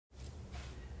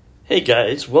Hey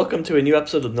guys, welcome to a new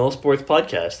episode of NoleSports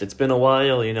podcast. It's been a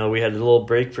while, we had a little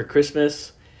break for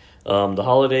Christmas, the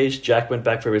holidays. Jack went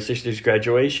back for his sister's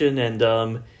graduation,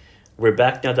 and we're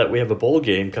back now that we have a bowl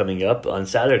game coming up on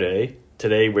Saturday.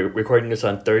 Today, we're recording this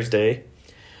on Thursday.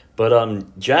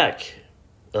 But, Jack,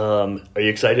 are you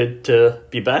excited to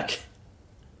be back?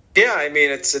 Yeah,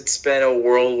 it's been a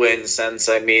whirlwind since,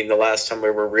 the last time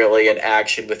we were really in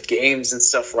action with games and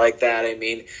stuff like that.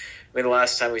 The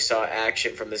last time we saw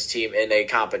action from this team in a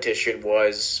competition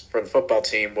was, for the football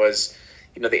team, was,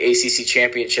 the ACC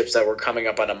championships that we're coming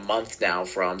up on a month now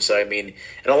from. So, and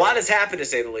a lot has happened, to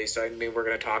say the least. So, we're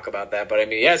going to talk about that. But,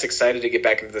 it's excited to get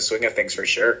back into the swing of things for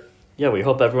sure. Yeah, we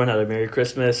hope everyone had a Merry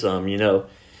Christmas. New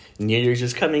Year's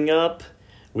is coming up.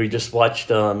 We just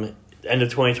watched end of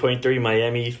 2023,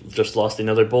 Miami just lost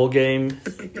another bowl game.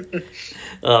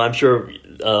 I'm not sure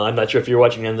if you're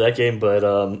watching the end of that game,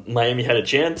 but Miami had a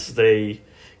chance. They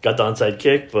got the onside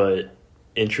kick, but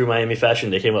in true Miami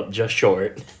fashion, they came up just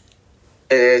short.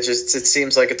 It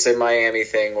seems like it's a Miami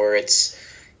thing where it's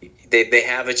they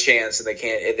have a chance and they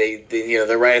can't.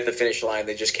 They're right at the finish line.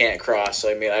 They just can't cross. So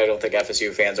I don't think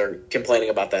FSU fans are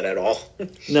complaining about that at all.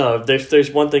 No,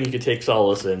 there's one thing you could take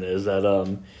solace in is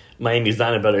that Miami's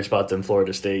not in a better spot than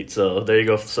Florida State. So there you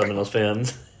go, Seminoles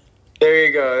fans. There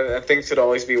you go. Things could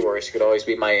always be worse. It could always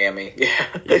be Miami.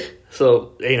 Yeah.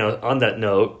 So, on that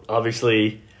note,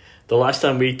 obviously, the last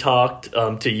time we talked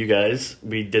to you guys,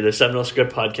 we did a Seminole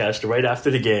Script podcast right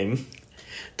after the game.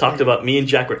 Talked about me and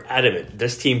Jack were adamant.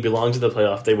 This team belongs in the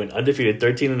playoff. They went undefeated,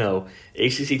 13-0,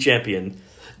 ACC champion.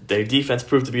 Their defense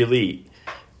proved to be elite.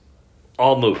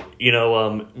 All moot.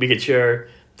 We could share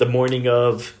the morning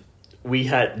of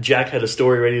Jack had a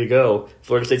story ready to go.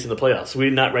 Florida State's in the playoffs. We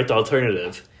did not write the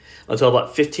alternative until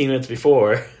about 15 minutes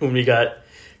before when we got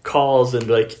calls and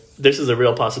this is a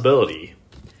real possibility.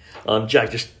 Jack,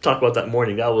 just talk about that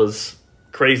morning. That was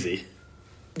crazy.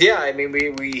 Yeah,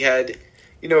 we had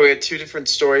two different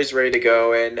stories ready to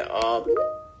go, and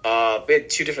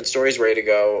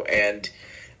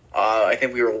I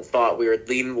think we were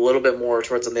leaning a little bit more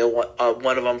towards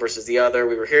one of them versus the other.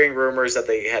 We were hearing rumors that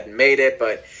they hadn't made it,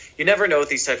 but you never know with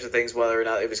these types of things whether or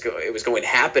not it was going to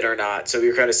happen or not. So we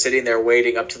were kind of sitting there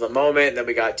waiting up to the moment. And then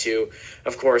we got to,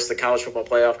 of course, the College Football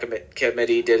Playoff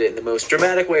Committee did it in the most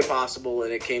dramatic way possible,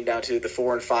 and it came down to the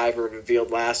 4 and 5 were revealed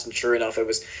last. And sure enough, it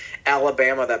was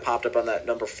Alabama that popped up on that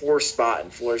number 4 spot,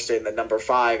 and Florida State in the number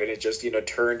 5, and it just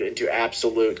turned into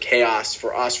absolute chaos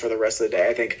for us for the rest of the day.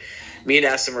 I think me and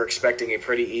Essen were expecting a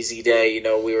pretty easy day.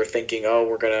 We were thinking,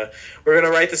 we're gonna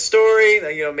write the story,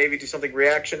 maybe do something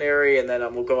reactionary, and then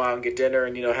we'll go out and get dinner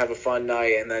and have a fun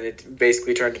night. And then it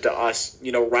basically turned into us,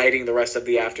 writing the rest of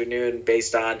the afternoon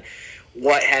based on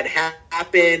what had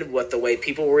happened, what the way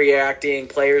people were reacting,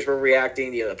 players were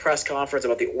reacting, the press conference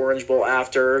about the Orange Bowl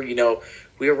after.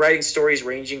 We were writing stories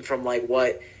ranging from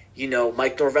what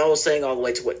Mike Norvell was saying all the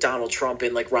way to what Donald Trump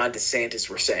and Ron DeSantis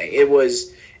were saying.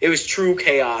 It was true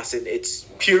chaos in its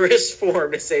purest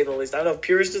form, to say the least. I don't know if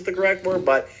purest is the correct word,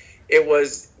 but it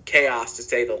was chaos, to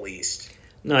say the least.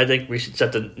 No, I think we should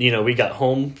set we got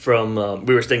home from,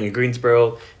 we were staying in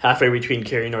Greensboro, halfway between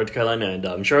Cary, North Carolina,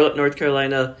 and Charlotte, North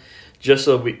Carolina, just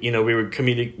so we were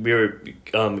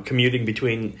commuting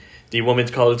between the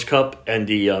Women's College Cup and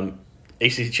the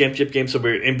ACC Championship game, so we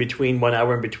were in between, 1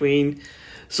 hour in between.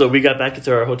 So we got back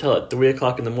into our hotel at 3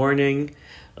 o'clock in the morning.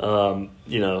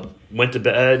 Went to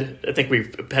bed. I think we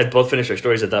had both finished our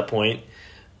stories at that point.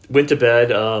 Went to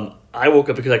bed. I woke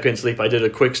up because I couldn't sleep. I did a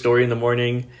quick story in the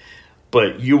morning,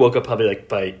 but you woke up probably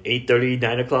by 8:30,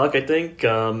 9 o'clock, I think.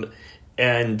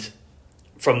 And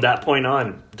from that point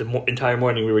on, the entire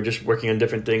morning we were just working on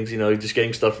different things, just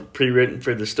getting stuff pre-written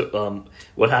for the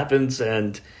what happens.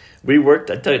 And we worked.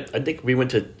 I think we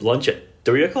went to lunch at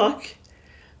 3 o'clock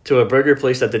to a burger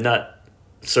place that did not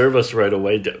serve us right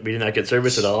away. We did not get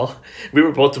service at all. We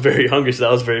were both very hungry, so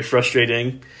that was very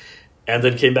frustrating. And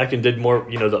then came back and did more,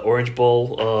 the Orange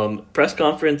Bowl press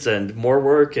conference and more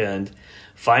work. And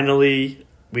finally,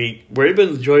 we were able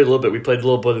to enjoy it a little bit. We played a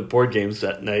little bit of board games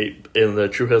that night in the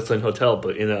True Hilton Hotel,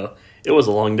 but, it was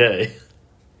a long day.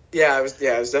 Yeah, it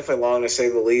was definitely long, to say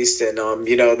the least. And,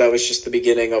 that was just the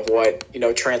beginning of what,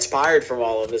 transpired from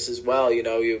all of this as well.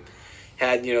 You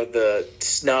had, the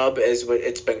snub, as what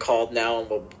it's been called now, and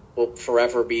will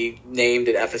forever be named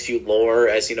in FSU lore,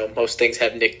 as, most things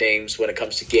have nicknames when it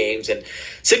comes to games and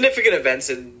significant events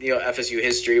in, FSU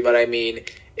history. But,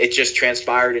 it just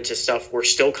transpired into stuff we're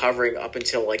still covering up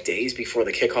until, days before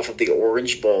the kickoff of the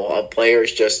Orange Bowl, of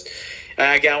players just –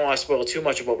 I don't want to spoil too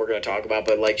much of what we're going to talk about,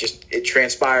 but, just it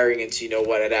transpiring into,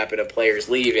 what had happened of players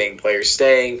leaving, players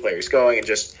staying, players going, and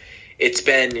just – it's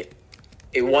been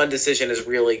a one decision has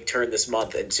really turned this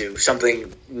month into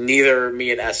something neither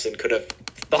me and Essen could have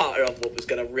thought of what was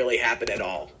going to really happen at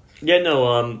all. Yeah,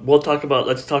 no. Let's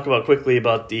talk about quickly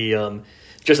about the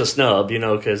just a snub,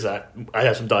 because I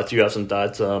have some thoughts, you have some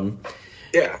thoughts.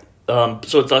 Yeah.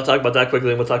 So let's talk about that quickly,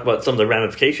 and we'll talk about some of the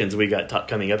ramifications we got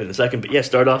coming up in a second. But yeah,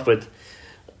 start off with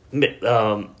leaving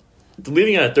on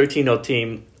a 13-0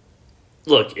 team.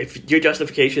 Look, if your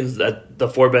justification is that the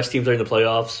 4 best teams are in the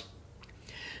playoffs,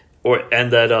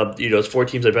 and that those 4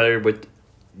 teams are better with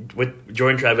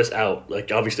Jordan Travis out,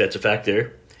 like obviously that's a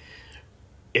factor.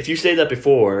 If you say that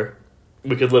before,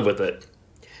 we could live with it.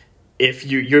 If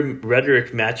your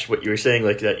rhetoric matched what you were saying,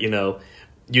 like that,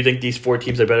 you think these 4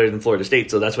 teams are better than Florida State,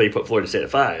 so that's why you put Florida State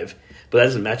at 5. But that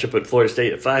doesn't match up with Florida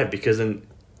State at 5, because then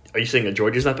are you saying that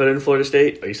Georgia's not better than Florida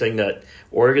State? Are you saying that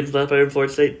Oregon's not better than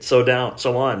Florida State? So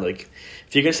on. Like,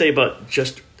 if you're gonna say about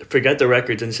just forget the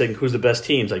records and saying who's the best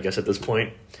teams, I guess at this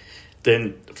point,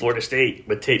 then Florida State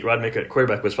with Tate Rodemaker at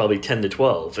quarterback was probably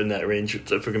 10-12 in that range, if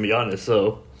we're gonna be honest.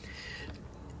 So,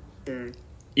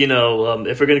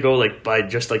 if we're gonna go like by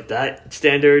just like that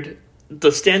standard,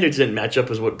 the standards didn't match up,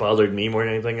 is what bothered me more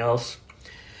than anything else.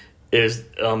 Is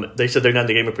they said they're not in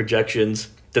the game of projections,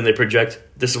 then they project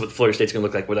this is what Florida State's gonna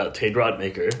look like without Tate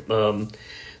Rodemaker.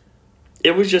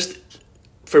 It was just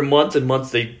for months and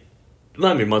months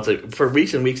for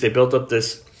weeks and weeks they built up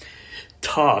this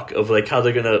talk of like how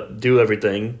they're gonna do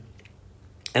everything,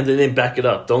 and they didn't back it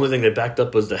up. The only thing they backed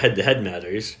up was the head-to-head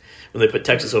matters when they put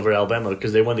Texas over Alabama,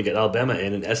 because they wanted to get Alabama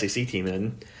in, an SEC team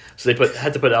in. So they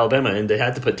had to put Alabama in. They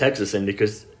had to put Texas in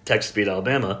because Texas beat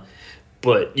Alabama.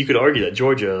 But you could argue that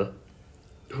Georgia,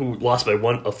 who lost by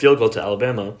a field goal to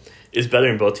Alabama, is better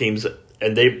than both teams,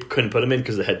 and they couldn't put them in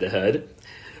because of head-to-head.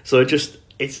 So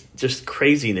it's just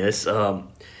craziness.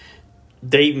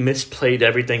 They misplayed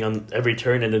everything on every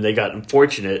turn, and then they got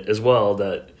unfortunate as well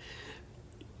that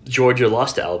Georgia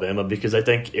lost to Alabama, because I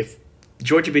think if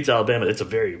Georgia beats Alabama, it's a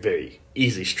very, very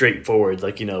easy, straightforward,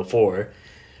 4.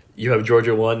 You have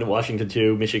Georgia 1, Washington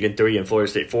 2, Michigan 3, and Florida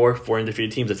State 4. 4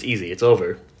 undefeated teams, it's easy. It's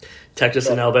over. Texas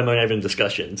and Alabama are not even in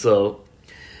discussion. So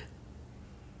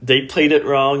they played it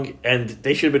wrong, and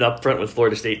they should have been upfront with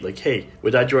Florida State, like, hey,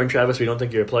 without Jordan Travis, we don't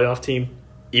think you're a playoff team,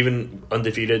 even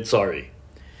undefeated, sorry.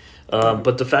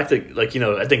 But the fact that,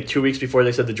 I think 2 weeks before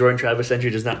they said the Jordan Travis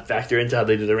injury does not factor into how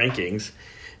they do the rankings,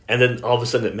 and then all of a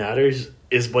sudden it matters,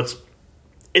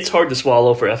 it's hard to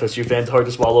swallow for FSU fans, hard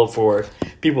to swallow for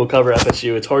people who cover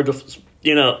FSU. It's hard to,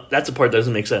 that's the part that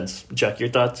doesn't make sense. Jack, your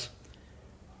thoughts?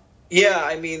 Yeah,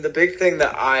 I mean, the big thing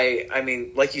that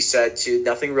like you said, too,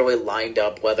 nothing really lined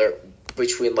up, whether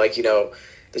between, the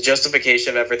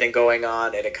justification of everything going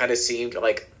on, and it kind of seemed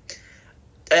like,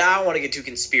 I don't want to get too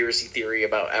conspiracy theory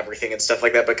about everything and stuff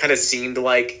like that, but it kind of seemed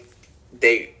like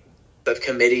the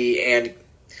committee and,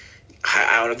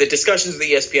 I don't know, the discussions with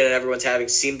ESPN and everyone's having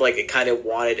seemed like it kind of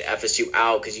wanted FSU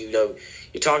out, because, you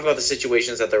talk about the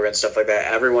situations that they're in, stuff like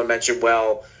that. Everyone mentioned,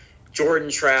 well, Jordan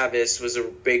Travis was a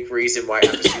big reason why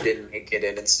FSU didn't make it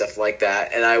in and stuff like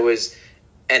that. And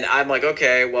I'm like,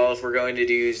 okay, well, if you're going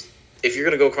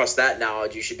to go across that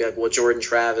knowledge, you should be like, well, Jordan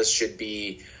Travis should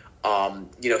be,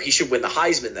 he should win the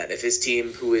Heisman then. If his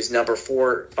team, who is number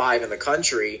 4, 5 in the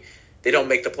country, they don't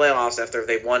make the playoffs after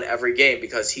they've won every game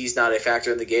because he's not a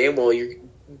factor in the game, well, you're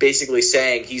basically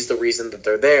saying he's the reason that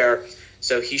they're there,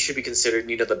 so he should be considered,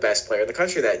 the best player in the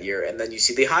country that year. And then you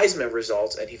see the Heisman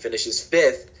results, and he finishes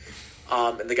 5th,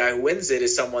 and the guy who wins it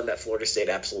is someone that Florida State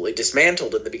absolutely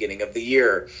dismantled in the beginning of the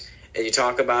year. And you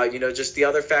talk about, just the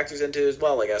other factors into it as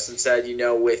well, like Essen said,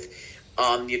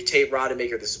 with Tate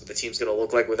Rodemaker, this is what the team's going to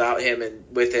look like without him and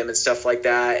with him and stuff like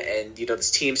that. And, this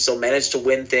team still managed to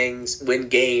win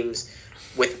games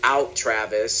without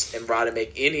Travis and Rodemaker.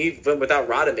 And even without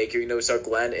Rodemaker, we saw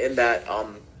Glenn in that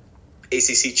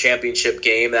ACC championship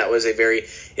game. That was it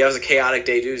was a chaotic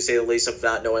day, to say the least, of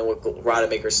not knowing what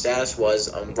Rodemaker's status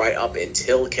was right up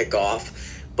until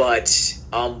kickoff. But,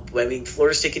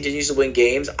 Florida State continues to win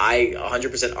games. I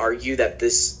 100% argue that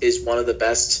this is one of the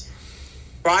best.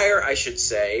 Prior, I should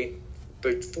say,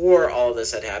 before all of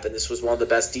this had happened, this was one of the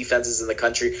best defenses in the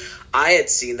country. I had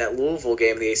seen that Louisville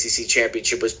game in the ACC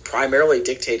championship was primarily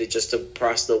dictated just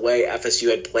across the way FSU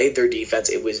had played their defense.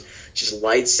 It was just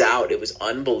lights out. It was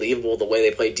unbelievable the way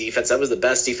they played defense. That was the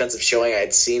best defensive showing I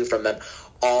had seen from them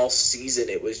all season.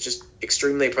 It was just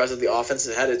extremely impressive. The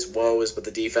offense had its woes, but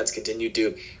the defense continued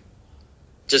to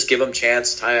just give them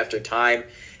chance time after time.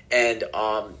 And,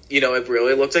 it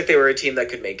really looked like they were a team that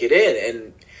could make it in.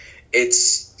 And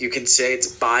you can say it's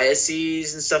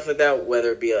biases and stuff like that,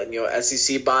 whether it be a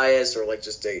SEC bias or like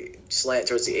just a slant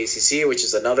towards the ACC, which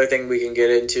is another thing we can get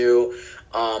into.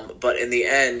 But in the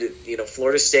end,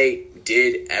 Florida State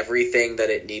did everything that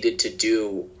it needed to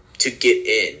do to get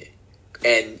in,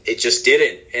 and it just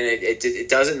didn't. And it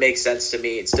doesn't make sense to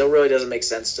me. It still really doesn't make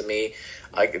sense to me.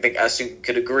 I think Eston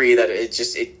could agree that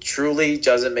it truly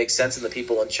doesn't make sense, and the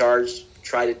people in charge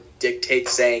try to dictate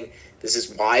saying this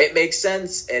is why it makes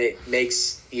sense, and it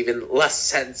makes even less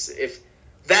sense if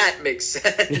that makes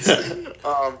sense.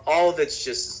 All of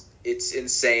it's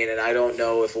insane, and I don't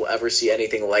know if we'll ever see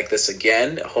anything like this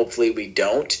again. Hopefully we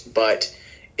don't, but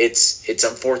it's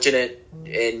unfortunate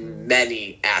in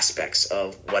many aspects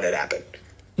of what had happened.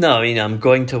 No, I mean, I'm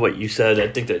going to what you said. I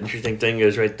think the interesting thing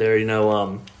is right there,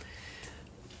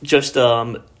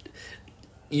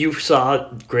 you saw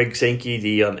Greg Sankey,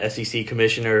 the SEC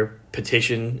commissioner,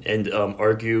 petition and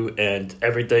argue and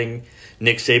everything.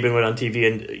 Nick Saban went on TV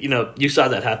and, you saw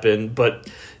that happen. But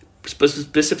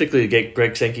specifically the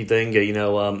Greg Sankey thing,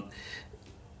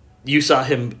 you saw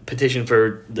him petition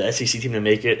for the SEC team to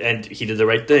make it, and he did the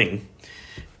right thing.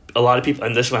 A lot of people,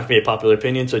 and this might be a popular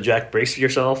opinion, so Jack, brace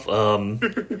yourself.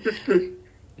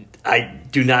 I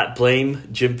do not blame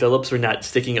Jim Phillips for not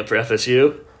sticking up for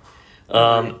FSU.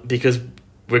 Because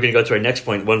we're going to go to our next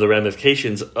point, one of the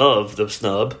ramifications of the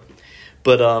snub.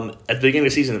 But at the beginning of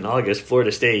the season in August,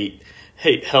 Florida State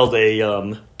held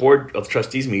a board of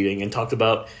trustees meeting and talked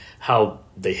about how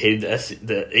they hated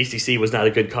the ACC was not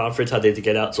a good conference, how they had to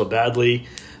get out so badly.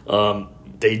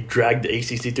 They dragged the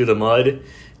ACC through the mud.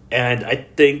 And I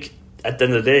think at the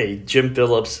end of the day, Jim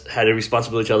Phillips had a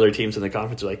responsibility to other teams in the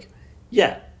conference like,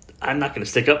 yeah, I'm not going to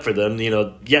stick up for them.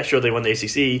 Yeah, sure, they won the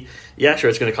ACC. Yeah, sure,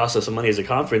 it's going to cost us some money as a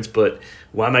conference, but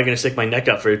why am I going to stick my neck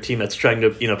out for a team that's trying to,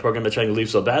 program that's trying to leave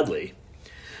so badly?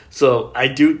 So I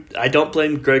don't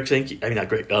blame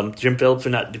Jim Phillips for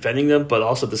not defending them, but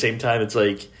also at the same time, it's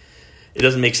like, it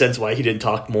doesn't make sense why he didn't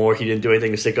talk more. He didn't do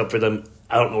anything to stick up for them.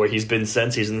 I don't know where he's been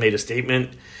since. He hasn't made a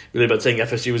statement really about saying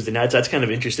FSU was denied. So that's kind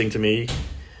of interesting to me.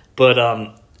 But,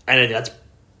 and that's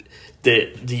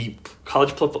the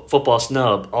college football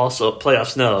snub, also playoff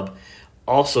snub,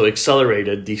 also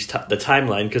accelerated the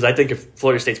timeline, because I think if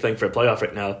Florida State's playing for a playoff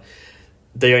right now,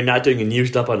 they are not doing a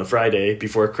news dump on a Friday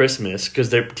before Christmas because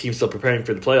their team's still preparing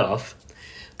for the playoff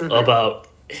about,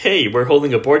 hey, we're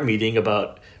holding a board meeting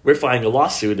about we're filing a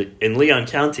lawsuit in Leon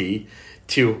County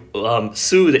to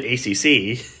sue the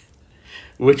ACC,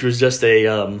 which was just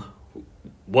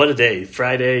what a day.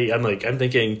 Friday, I'm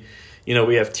thinking,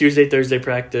 we have Tuesday, Thursday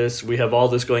practice. We have all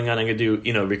this going on. I'm going to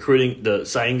do, recruiting. The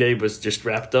signing day was just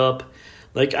wrapped up.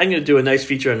 I'm going to do a nice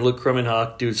feature on Luke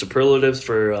Krummenhoek, do superlatives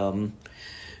for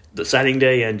the signing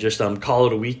day, and just call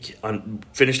it a week.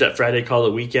 Finish that Friday, call it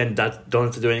a weekend. Don't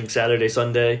have to do anything Saturday,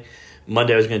 Sunday.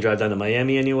 Monday I was going to drive down to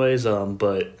Miami anyways,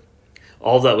 but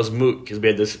all of that was moot because we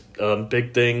had this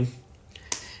big thing.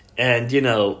 And,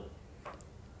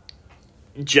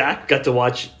 Jack got to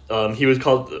watch. He was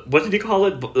called. What did he call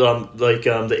it?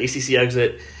 The ACC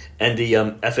exit and the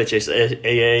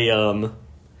FHSAA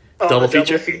double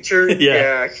feature. Double feature.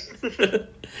 Yeah.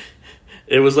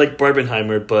 It was like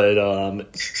Barbenheimer, but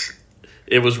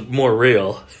it was more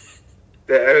real.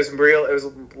 It was real. It was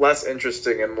less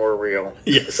interesting and more real.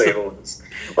 Yes. To say the least.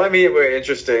 Well, it was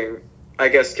interesting, I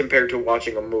guess, compared to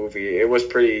watching a movie. It was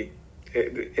pretty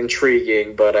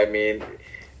intriguing, but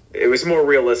it was more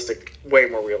realistic, way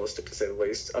more realistic to say the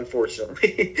least,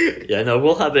 unfortunately. Yeah, no,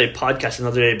 we'll have a podcast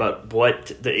another day about what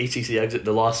the ACC exit,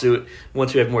 the lawsuit,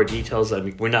 once we have more details.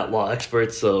 We're not law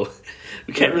experts, so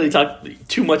we can't really talk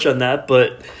too much on that,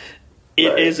 but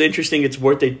it is interesting. It's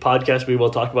worth a podcast. We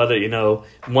will talk about it,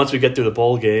 once we get through the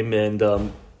bowl game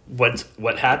and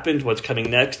what happened, what's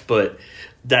coming next, but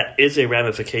that is a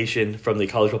ramification from the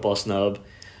college football snub.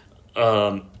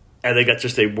 I think that's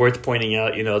just worth pointing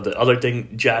out. The other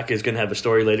thing, Jack is going to have a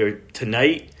story later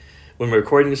tonight when we're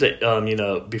recording this,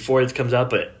 before it comes out,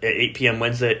 but at 8 p.m.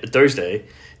 Thursday,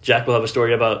 Jack will have a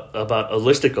story about a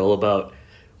listicle about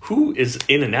who is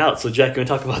in and out. So, Jack, going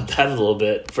to talk about that a little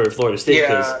bit for Florida State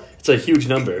because it's a huge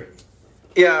number.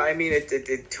 Yeah,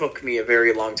 it took me a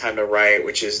very long time to write,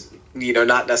 which is,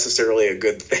 not necessarily a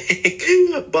good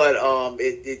thing. But,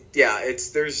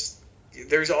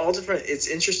 there's all different. It's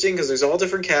interesting because there's all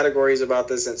different categories about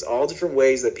this, and it's all different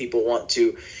ways that people want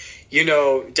to,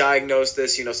 diagnose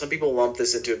this. Some people lump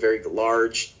this into very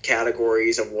large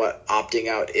categories of what opting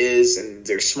out is, and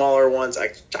there's smaller ones.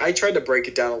 I tried to break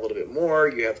it down a little bit more.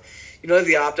 You have,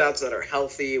 the opt-outs that are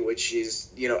healthy, which is,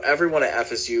 everyone at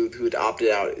FSU who'd opted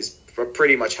out is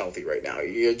pretty much healthy right now.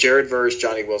 You have Jared Verse,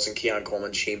 Johnny Wilson, Keon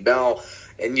Coleman, Shane Bell,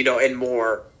 and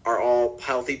more are all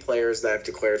healthy players that have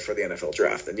declared for the NFL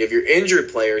draft. And you have your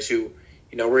injured players who,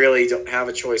 really don't have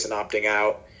a choice in opting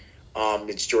out.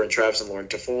 It's Jordan Travis and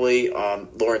Lawrence Toffoli.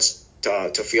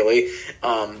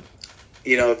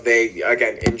 They,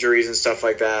 again, injuries and stuff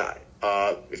like that.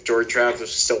 If Jordan Travis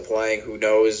was still playing, who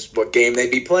knows what game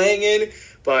they'd be playing in.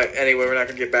 But anyway, we're not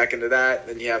going to get back into that.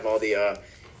 Then you have all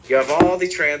the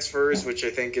transfers, which I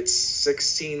think it's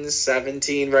 16,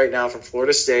 17 right now from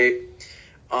Florida State.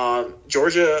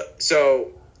 Georgia,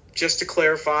 so just to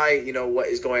clarify, what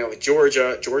is going on with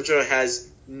Georgia. Georgia has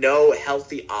no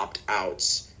healthy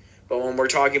opt-outs. But when we're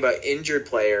talking about injured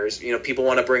players, people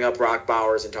want to bring up Brock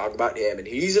Bowers and talk about him, and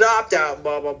he's an opt-out,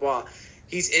 blah, blah, blah.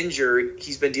 He's injured.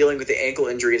 He's been dealing with the ankle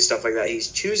injury and stuff like that.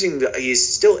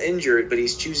 He's still injured, but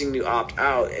he's choosing to opt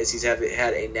out as he's had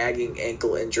a nagging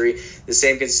ankle injury. The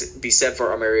same can be said for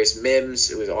Amarius Mims,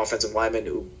 who is an offensive lineman,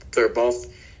 who they're both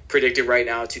predicted right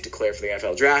now to declare for the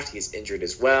NFL draft. He's injured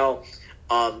as well.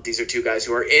 These are two guys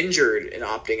who are injured and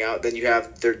opting out. Then you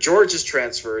have their Georgia's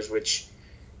transfers, which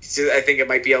I think it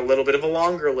might be a little bit of a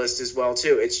longer list as well,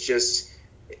 too. It's just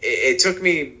it took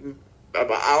me about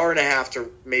an hour and a half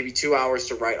to maybe 2 hours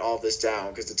to write all this down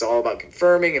because it's all about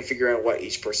confirming and figuring out what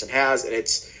each person has, and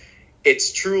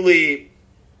it's truly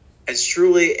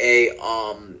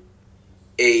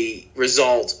a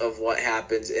result of what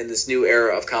happens in this new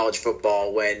era of college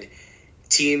football when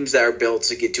teams that are built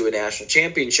to get to a national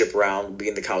championship round,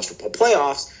 being the college football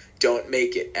playoffs, don't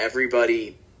make it.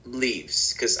 Everybody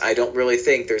leaves because I don't really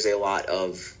think there's a lot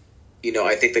of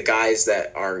I think the guys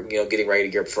that are, getting ready to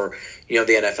gear up for, the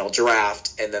NFL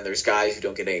draft, and then there's guys who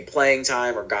don't get any playing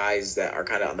time or guys that are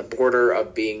kind of on the border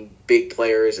of being big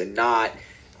players and not.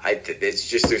 It's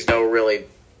just there's no really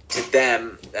to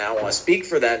them. I don't want to speak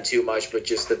for them too much, but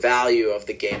just the value of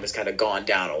the game has kind of gone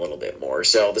down a little bit more.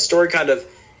 So the story kind of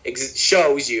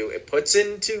shows you, it puts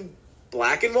into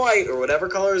black and white or whatever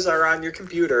colors are on your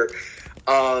computer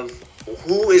of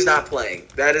who is not playing.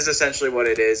 That is essentially what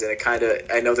it is, and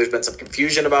I know there's been some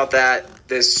confusion about that.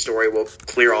 This story will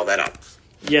clear all that up.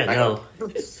 Yeah,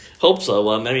 hope so.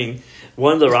 One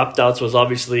of the opt-outs was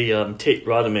obviously Tate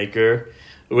Rodemaker,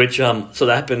 which so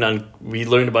that happened we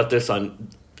learned about this on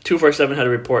 247 had a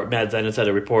report, Mad Zennis had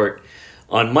a report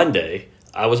on Monday.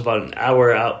 I was about an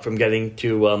hour out from getting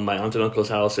to my aunt and uncle's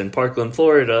house in Parkland,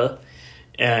 Florida,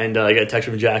 and I got a text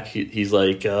from Jack. He's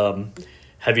like,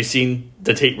 have you seen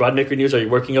the Tate Rodemaker news? Are you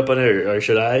working up on it, or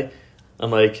should I?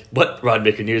 I'm like, what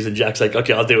Rodemaker news? And Jack's like,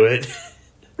 okay, I'll do it.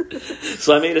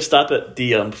 So I made a stop at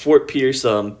the Fort Pierce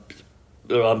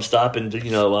stop and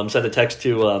sent a text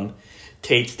to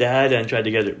Tate's dad and tried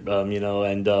to get it,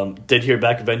 and did hear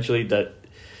back eventually that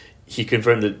he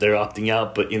confirmed that they're opting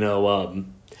out. But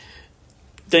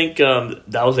think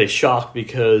that was a shock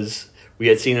because we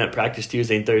had seen it at practice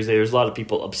Tuesday and Thursday. There's a lot of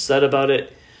people upset about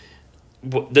it.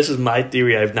 This is my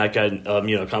theory. I've not gotten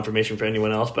confirmation for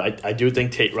anyone else, but I do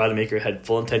think Tate Rodemaker had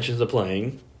full intentions of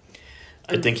playing.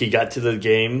 I think he got to the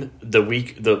game the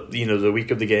week of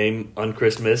the game on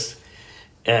Christmas,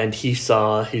 and he's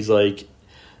like,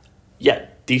 yeah,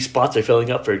 these spots are filling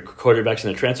up for quarterbacks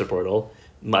in the transfer portal.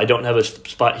 I don't have a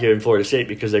spot here in Florida State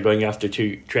because they're going after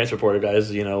two transfer portal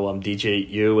guys,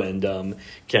 DJU and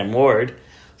Cam Ward.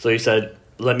 So he said,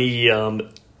 let me,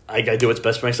 I got to do what's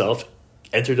best for myself.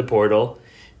 Entered the portal,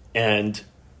 and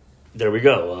there we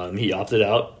go. He opted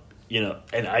out,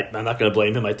 and I'm not going to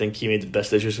blame him. I think he made the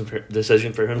best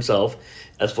decision for himself,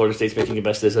 as Florida State's making the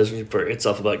best decision for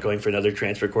itself about going for another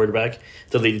transfer quarterback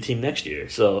to lead the team next year.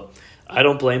 So I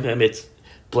don't blame him.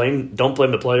 Don't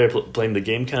blame the player, blame the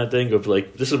game kind of thing of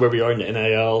like, this is where we are in the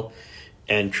NIL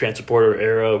and transfer portal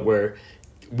era where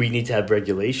we need to have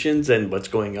regulations and what's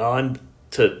going on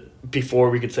before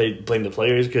we could say blame the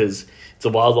players, because it's a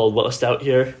wild west out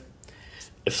here.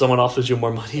 If someone offers you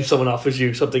more money, if someone offers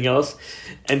you something else.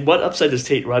 And what upside does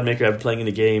Tate Rodemaker have playing in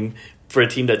the game for a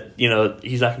team that,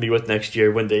 he's not going to be with next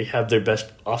year when they have their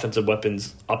best offensive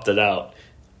weapons opted out?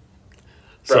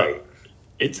 So right.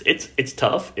 It's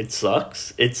tough. It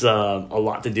sucks. It's a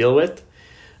lot to deal with.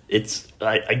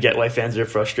 I get why fans are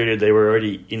frustrated. They were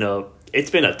already,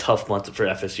 it's been a tough month for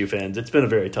FSU fans. It's been a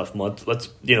very tough month.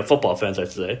 Football fans,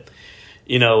 I'd say.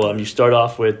 You start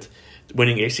off with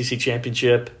winning ACC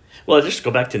championship. Well, just go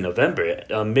back to November.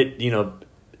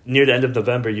 Near the end of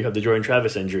November, you have the Jordan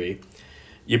Travis injury.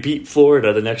 You beat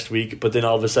Florida the next week, but then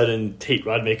all of a sudden, Tate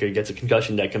Rodemaker gets a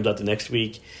concussion that comes out the next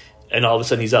week, and all of a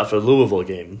sudden he's out for the Louisville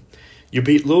game. You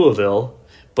beat Louisville,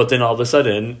 but then all of a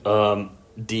sudden,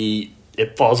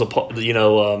 it falls apart. You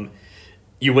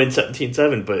win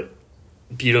 17-7, but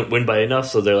you don't win by enough,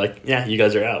 so they're like, yeah, you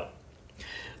guys are out.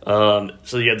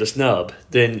 So you have the snub.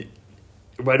 Then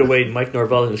right away Mike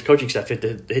Norvell and his coaching staff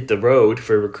hit the road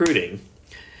for recruiting.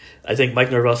 I think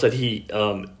Mike Norvell said he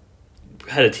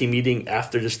had a team meeting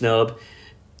after the snub,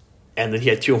 and then he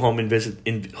had 2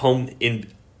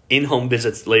 in-home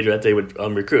visits later that day with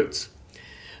recruits.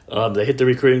 They hit the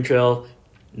recruiting trail.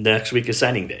 Next week is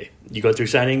signing day. You go through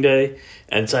signing day,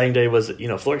 and signing day was,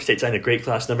 Florida State signed a great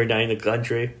class, number 9 in the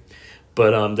country,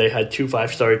 but they had 2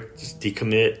 5-stars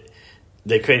decommit.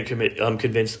 They couldn't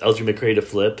convince Elgin McCray to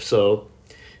flip, so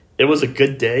it was a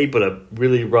good day, but a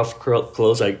really rough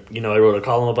close. I wrote a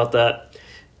column about that,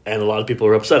 and a lot of people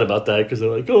were upset about that because they're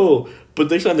like, oh, but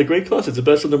they signed a great class. It's the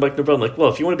best under Mike Norvell. I'm like, well,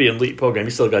 if you want to be an elite program,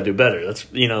 you still got to do better. That's,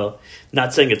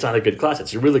 not saying it's not a good class.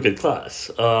 It's a really good class.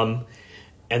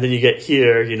 And then you get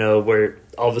here, where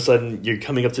all of a sudden you're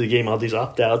coming up to the game, all these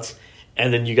opt-outs,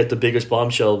 and then you get the biggest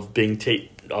bombshell of being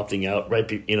opting out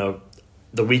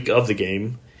the week of the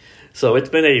game. So it's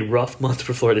been a rough month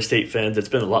for Florida State fans. It's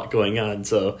been a lot going on.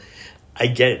 So I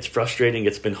get it's frustrating.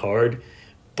 It's been hard.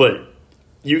 But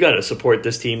you got to support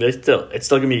this team. It's still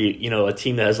going to be, a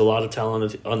team that has a lot of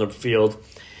talent on the field.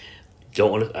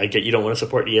 I get you don't want to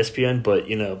support ESPN, but,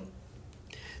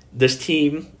 this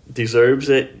team deserves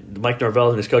it. Mike Norvell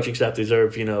and his coaching staff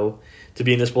deserve, to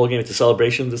be in this bowl game. It's a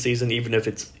celebration of the season, even if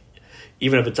it's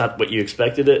not what you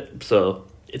expected it. So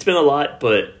it's been a lot,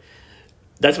 but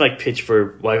that's my pitch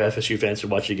for why FSU fans should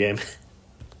watch the game.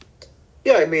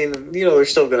 Yeah, I mean, they're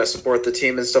still going to support the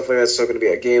team and stuff like that. It's still going to be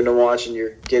a game to watch, and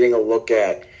you're getting a look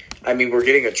at, we're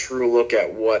getting a true look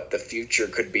at what the future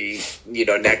could be,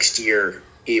 next year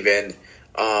even,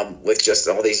 with just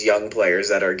all these young players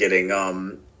that are getting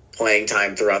playing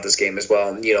time throughout this game as well.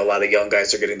 And, a lot of young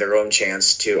guys are getting their own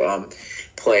chance to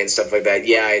play and stuff like that.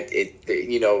 Yeah,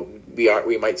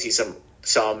 we might see some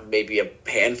maybe a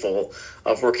handful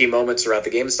of rookie moments throughout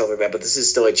the game and stuff like that, but this is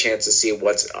still a chance to see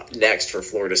what's next for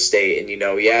Florida State. And,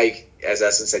 as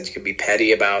Essen said, you can be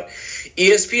petty about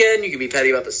ESPN, you can be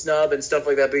petty about the snub and stuff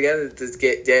like that, but at the end of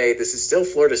the day, this is still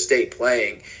Florida State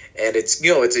playing, and it's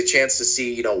a chance to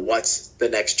see, what's the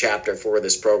next chapter for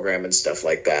this program and stuff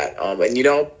like that.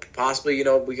 And, possibly,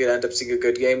 we could end up seeing a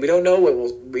good game. We don't know what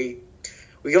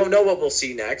we don't know what we'll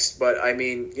see next, but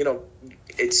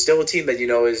it's still a team that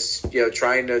is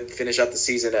trying to finish out the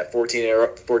season at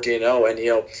 14-0, and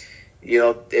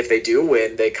if they do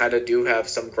win, they kind of do have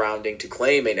some grounding to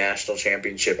claim a national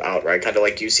championship outright, kind of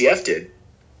like UCF did.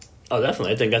 Oh,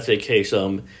 definitely. I think that's the case.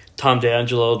 Tom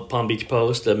DeAngelo, Palm Beach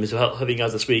Post, is helping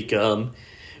out this week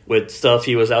with stuff.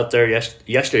 He was out there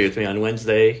yesterday with me on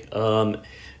Wednesday.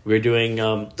 We were doing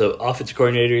the offensive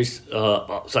coordinator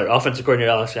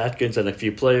Alex Atkins and a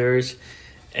few players,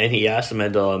 and he asked them,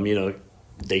 and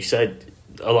they said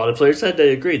a lot of players said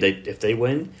they agree. If they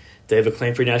win, they have a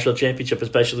claim for a national championship,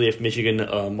 especially if Michigan,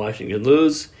 Washington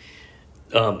lose.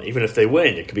 Even if they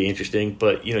win, it could be interesting.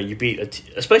 But you beat,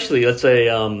 especially let's say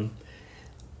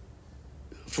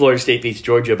Florida State beats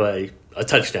Georgia by a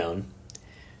touchdown.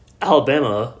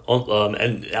 Alabama goes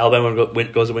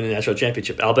to win the national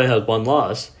championship. Alabama has 1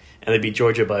 loss, and they beat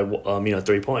Georgia by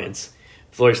 3 points.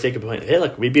 Florida State could point, hey,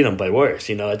 look, we beat them by worse.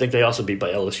 I think they also beat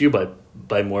by LSU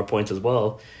by more points as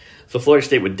well. So Florida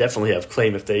State would definitely have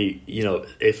claim if they,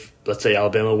 if let's say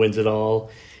Alabama wins it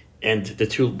all, and the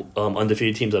 2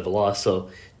 undefeated teams have a loss. So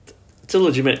it's a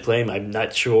legitimate claim. I'm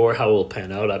not sure how it will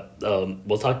pan out.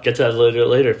 We'll get to that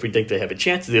later if we think they have a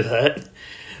chance to do that.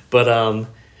 But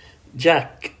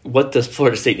Jack, what does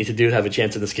Florida State need to do to have a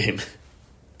chance in this game?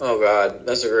 Oh God,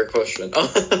 that's a great question.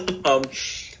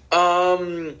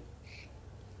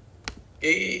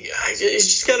 You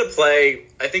just gotta play.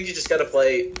 I think you just gotta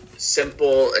play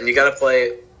simple, and you gotta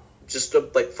play just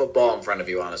like football in front of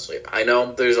you. Honestly, I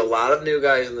know there's a lot of new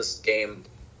guys in this game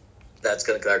that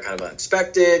are kind of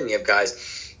unexpected, and you have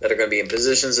guys that are going to be in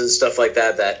positions and stuff like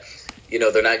that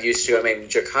they're not used to.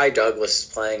 Ja'Kai Douglas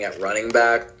is playing at running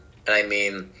back, and I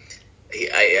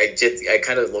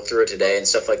kind of looked through it today and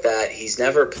stuff like that. He's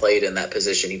never played in that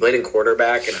position. He played in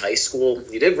quarterback in high school.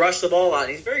 He did rush the ball a lot.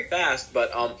 He's very fast,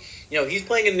 but he's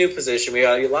playing in a new position. We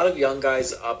got a lot of young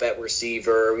guys up at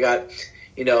receiver. We got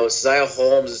Isaiah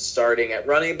Holmes is starting at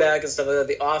running back and stuff like that.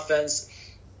 The offense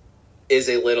is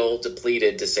a little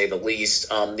depleted, to say the least.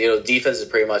 Defense is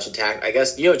pretty much intact. I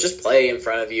guess just play in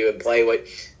front of you and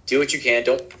do what you can.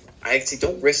 Don't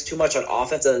risk too much on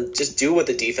offense, and just do what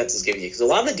the defense is giving you, because a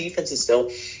lot of the defense is still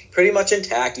pretty much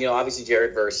intact. Obviously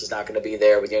Jared Verse is not going to be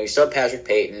there, but you still have Patrick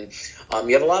Payton.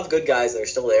 You have a lot of good guys that are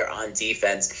still there on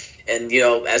defense. And,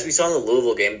 as we saw in the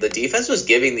Louisville game, the defense was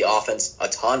giving the offense a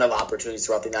ton of opportunities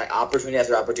throughout the night, opportunity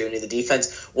after opportunity. The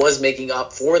defense was making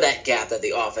up for that gap that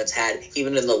the offense had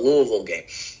even in the Louisville game.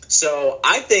 So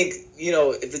I think,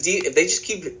 if they just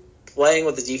keep playing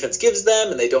what the defense gives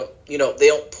them, and they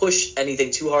don't push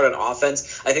anything too hard on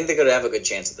offense, I think they're going to have a good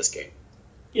chance at this game.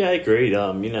 Yeah, I agree.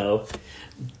 Don't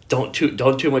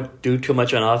do too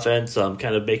much on offense.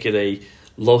 Kind of make it a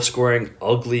low scoring,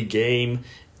 ugly game.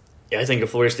 I think if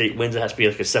Florida State wins, it has to be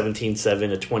like a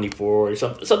 17-7, a 24, or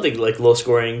something like low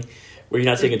scoring, where you're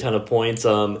not taking a ton of points.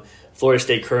 Florida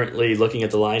State currently, looking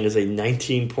at the line, is a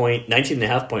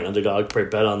 19.5 point underdog per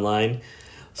bet online.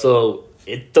 So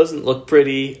it doesn't look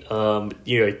pretty. A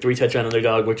 3-touchdown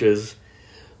underdog, which is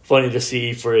funny to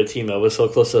see for a team that was so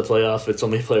close to the playoff with so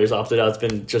many players opted out. It's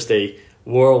been just a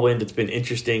whirlwind. It's been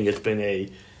interesting. It's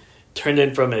been turned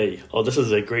in from this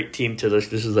is a great team to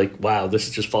this is like, wow, this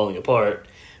is just falling apart.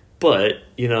 But,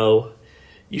 you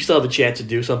still have a chance to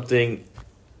do something,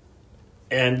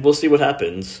 and we'll see what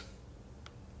happens.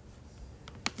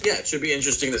 Yeah, it should be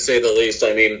interesting to say the least.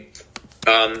 I mean,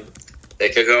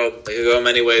 it could go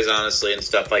many ways, honestly, and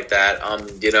stuff like that.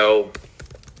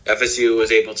 FSU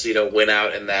was able to, win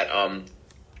out in that.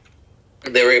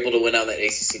 They were able to win out in that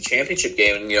ACC championship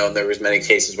game, and there was many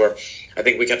cases where I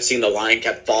think we kept seeing the line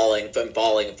kept falling and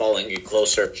get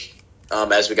closer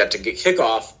as we got to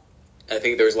kickoff. I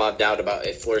think there was a lot of doubt about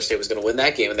if Florida State was going to win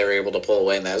that game, and they were able to pull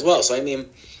away in that as well. So, I mean,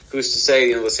 who's to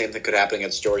say, the same thing could happen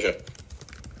against Georgia?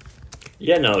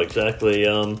 Yeah, no, exactly.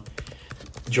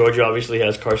 Georgia obviously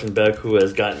has Carson Beck, who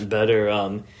has gotten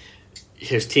better.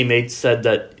 His teammates said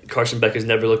that Carson Beck has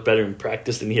never looked better in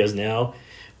practice than he has now.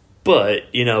 But,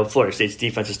 Florida State's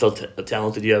defense is still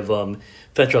talented. You have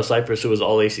Fentrell Cypress, who was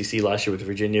all ACC last year with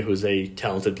Virginia, who's a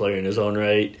talented player in his own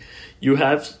right. You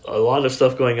have a lot of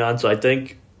stuff going on, so I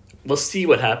think we'll see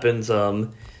what happens.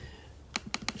 Not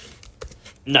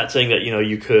saying that,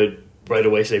 you could right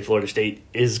away say Florida State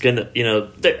is going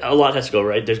to, a lot has to go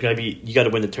right. There's going to be, you got to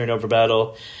win the turnover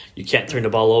battle. You can't turn the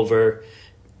ball over.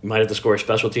 You might have to score a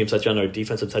special team touchdown or a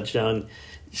defensive touchdown.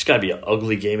 It's got to be an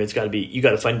ugly game. It's got to be, you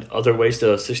got to find other ways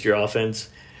to assist your offense.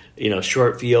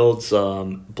 Short fields,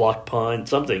 block punt,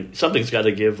 something's got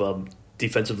to give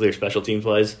defensively or special teams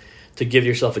wise to give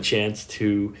yourself a chance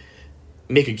to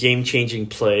make a game-changing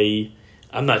play.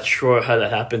 I'm not sure how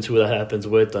that happens, who that happens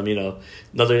with. Another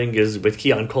thing is with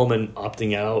Keon Coleman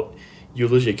opting out, you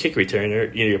lose your kick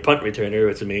returner, your punt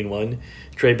returner. It's the main one.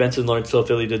 Trey Benson, Lawrenceville,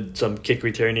 Philly did some kick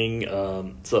returning.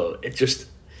 So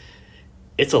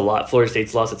it's a lot. Florida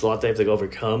State's lost. It's a lot they have to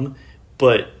overcome.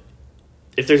 But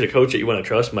if there's a coach that you want to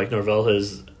trust, Mike Norvell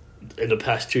has, in the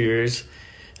past 2 years,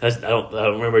 I don't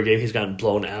remember a game he's gotten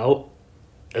blown out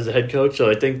as a head coach. So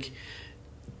I think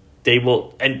they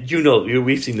will, and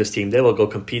we've seen this team. They will go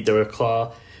compete. They were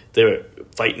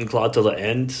fighting claw till the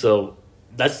end. So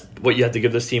that's what you have to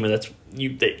give this team, and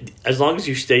as long as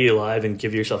you stay alive and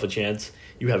give yourself a chance,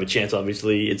 you have a chance.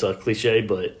 Obviously, it's a cliche,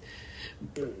 but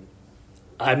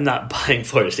I'm not buying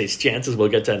Florida State's chances. We'll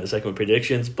get to that in a second with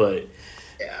predictions, but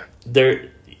yeah,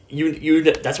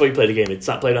 that's why you play the game. It's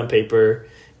not played on paper.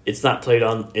 It's not played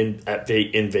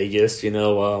in Vegas.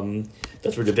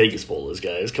 That's where the Vegas Bowl is,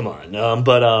 guys. Come on.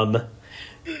 But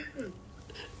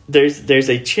there's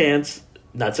a chance.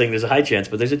 Not saying there's a high chance,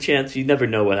 but there's a chance. You never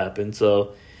know what happens.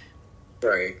 So,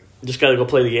 right. Just got to go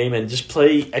play the game and just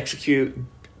execute,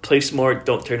 play smart.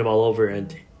 Don't turn the ball over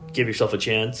and give yourself a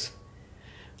chance.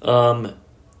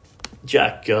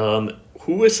 Jack,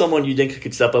 who is someone you think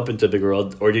could step up into the big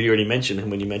world, or did you already mention him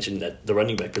when you mentioned that the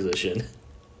running back position?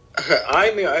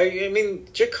 I mean,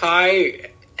 Ja'Kai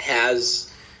has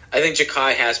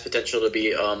potential to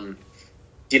be, a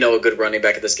good running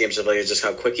back at this game, stuff like just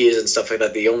how quick he is and stuff like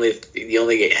that. The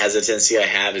only hesitancy I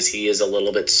have is he is a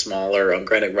little bit smaller.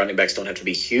 Granted, running backs don't have to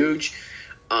be huge.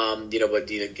 But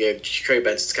Trey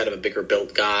Benson's kind of a bigger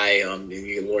built guy.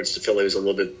 Lawrence DeFilly was a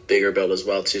little bit bigger built as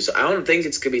well too. So I don't think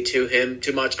it's gonna be too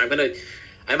much. I'm gonna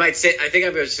say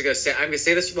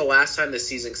this for the last time this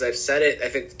season because I've said it I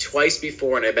think twice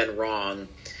before and I've been wrong.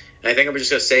 And I think I'm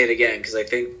just gonna say it again because I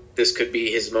think this could be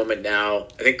his moment now.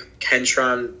 I think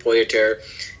Kentron Poitier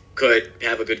could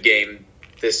have a good game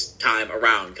this time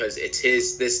around because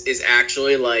this is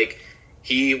actually like.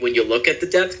 When you look at the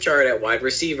depth chart at wide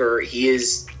receiver, he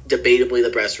is debatably the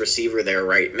best receiver there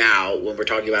right now. When we're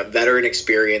talking about veteran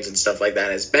experience and stuff like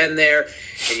that has been there.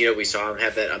 And, we saw him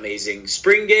have that amazing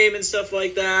spring game and stuff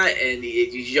like that. And,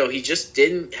 he just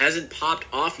hasn't popped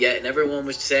off yet. And everyone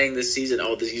was saying this season,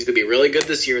 he's going to be really good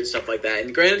this year and stuff like that.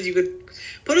 And granted, you could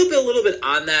put a little bit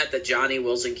on that Johnny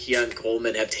Wilson, Keon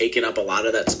Coleman have taken up a lot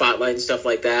of that spotlight and stuff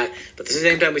like that. But at the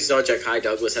same time, we saw Ja'Kai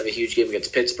Douglas have a huge game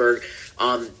against Pittsburgh.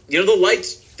 The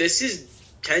lights, this is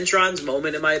Kentron's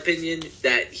moment, in my opinion,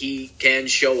 that he can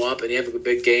show up and have a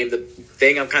big game. The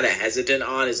thing I'm kind of hesitant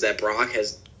on is that Brock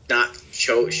has not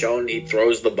shown he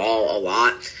throws the ball a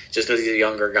lot just because he's a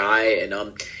younger guy. And,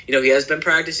 he has been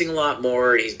practicing a lot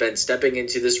more. He's been stepping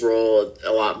into this role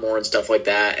a lot more and stuff like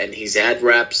that. And he's had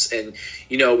reps. And,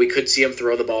 we could see him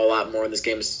throw the ball a lot more in this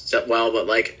game as well. But,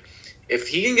 if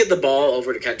he can get the ball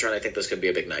over to Kentron, I think this could be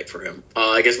a big night for him.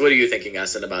 I guess, what are you thinking,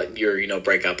 Essen, about your,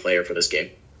 breakout player for this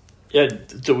game? Yeah,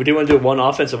 so do you want to do one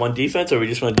offense and one defense, or we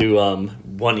just want to do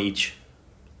one each?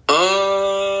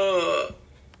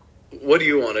 What do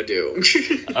you want to do?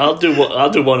 I'll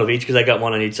do one of each because I got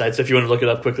one on each side. So if you want to look it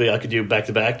up quickly, I could do back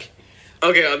to back.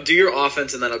 Okay, do your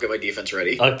offense and then I'll get my defense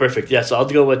ready. Perfect. Yeah, so I'll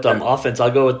go with offense.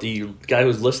 I'll go with the guy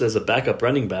who's listed as a backup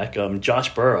running back,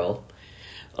 Josh Burrow.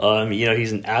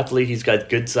 He's an athlete. He's got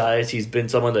good size. He's been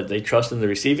someone that they trust in the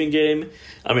receiving game.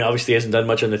 I mean, obviously he hasn't done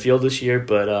much on the field this year,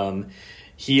 but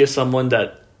he is someone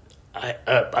that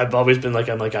I've always been I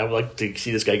would like to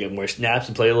see this guy get more snaps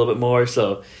and play a little bit more.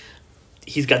 So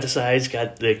he's got the size,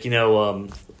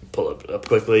 pull it up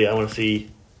quickly. I want to see.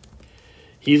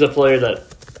 He's a player that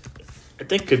I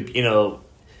think could,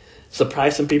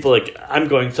 surprise some people. I'm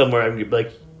going somewhere.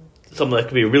 Someone that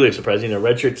could be really surprising. A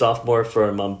redshirt sophomore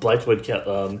from Blythewood.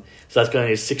 So that's going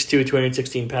to be 6'2",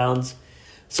 216 pounds.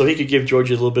 So he could give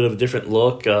Georgia a little bit of a different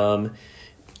look.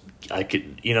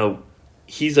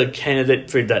 He's a candidate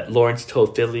for that Lawrence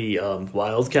Toafili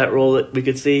Wildcat role that we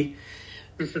could see.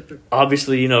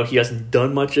 Obviously, he hasn't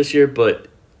done much this year, but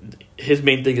his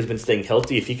main thing has been staying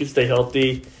healthy. If he can stay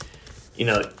healthy,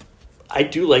 I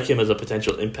do like him as a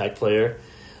potential impact player.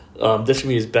 This can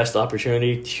be his best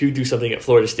opportunity to do something at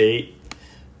Florida State.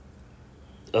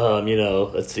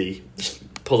 Let's see.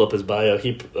 Just pulled up his bio.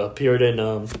 He appeared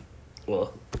in,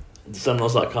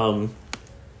 Seminoles.com.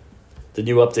 The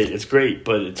new update is great,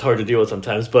 but it's hard to deal with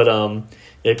sometimes. But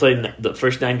he played the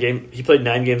first 9 games. He played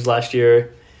 9 games last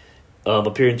year.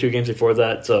 Appeared in 2 games before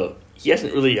that. So he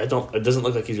hasn't really. It doesn't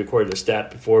look like he's recorded a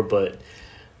stat before, but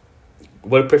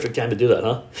what a perfect time to do that,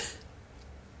 huh?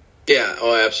 Yeah.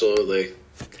 Oh, absolutely.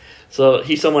 So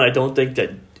he's someone I don't think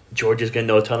that Georgia's going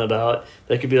to know a ton about.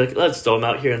 That could be let's throw him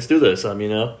out here and let's do this.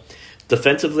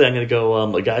 Defensively, I'm going to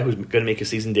go a guy who's going to make a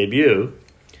season debut,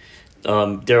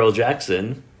 Darrell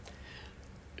Jackson,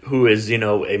 who is,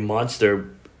 a monster.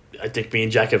 I think me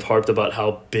and Jack have harped about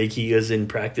how big he is in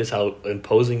practice, how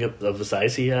imposing of the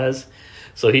size he has.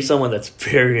 So he's someone that's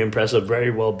very impressive,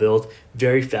 very well built,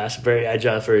 very fast, very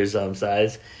agile for his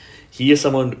size. He is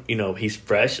someone, he's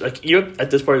fresh. You're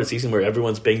at this part of the season where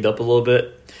everyone's banged up a little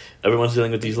bit. Everyone's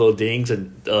dealing with these little dings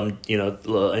and,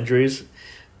 little injuries.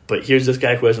 But here's this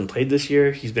guy who hasn't played this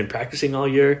year. He's been practicing all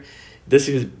year. This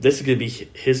is going to be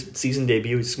his season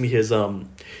debut. It's going to be his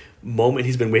moment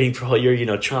he's been waiting for all year,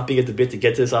 chomping at the bit to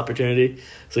get to this opportunity.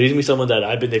 So he's going to be someone that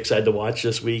I've been excited to watch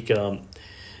this week.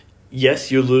 Yes,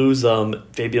 you lose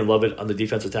Fabian Lovett on the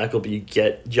defensive tackle, but you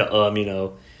get,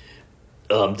 Darrell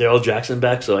Jackson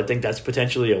back. So I think that's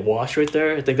potentially a wash right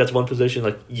there. I think that's one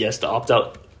position, yes, to opt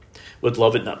out with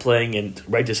Lovett not playing and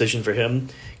right decision for him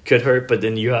could hurt. But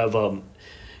then you have a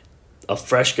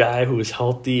fresh guy who is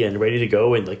healthy and ready to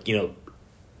go and,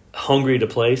 hungry to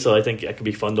play. So I think that could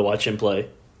be fun to watch him play.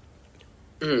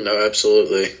 No,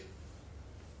 absolutely.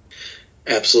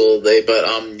 Absolutely. But,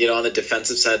 on the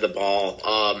defensive side of the ball,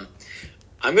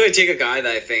 I'm going to take a guy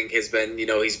that I think has been,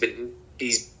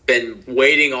 he's been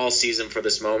waiting all season for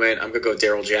this moment. I'm going to go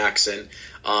Darrell Jackson,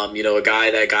 a guy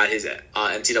that got his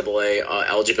NCAA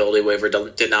eligibility waiver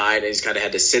denied, and he's kind of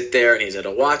had to sit there and he's had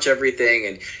to watch everything.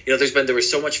 And, there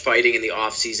was so much fighting in the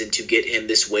offseason to get him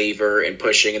this waiver and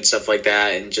pushing and stuff like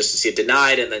that, and just to see it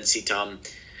denied and then see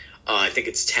I think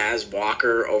it's Taz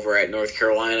Walker over at North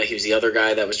Carolina. He was the other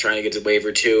guy that was trying to get the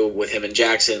waiver too with him and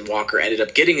Jackson. Walker ended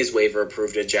up getting his waiver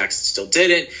approved and Jackson still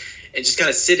didn't. And just kind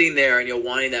of sitting there and,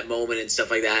 wanting that moment and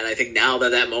stuff like that. And I think now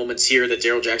that moment's here, that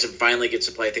Darrell Jackson finally gets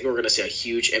to play, I think we're going to see a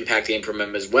huge impact game from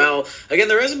him as well. Again,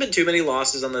 there hasn't been too many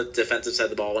losses on the defensive side of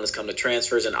the ball when it's come to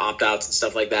transfers and opt-outs and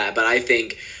stuff like that. But I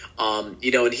think, and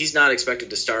he's not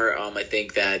expected to start. I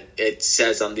think that it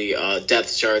says on the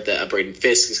depth chart that Braden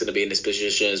Fisk is going to be in this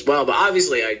position as well. But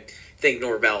obviously, I think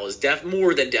Norvell is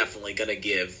more than definitely going to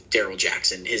give Darrell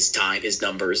Jackson his time, his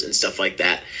numbers, and stuff like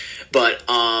that. But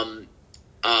I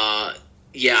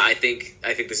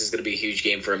think this is going to be a huge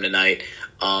game for him tonight.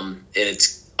 And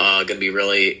it's going to be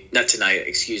really not tonight,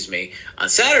 excuse me, on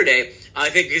Saturday. I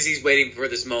think because he's waiting for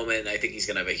this moment, I think he's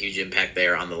going to have a huge impact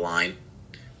there on the line.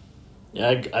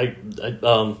 Yeah, did I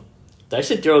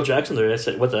say Darrell Jackson or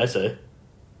what did I say?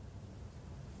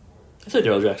 I said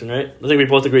Darrell Jackson, right? I think we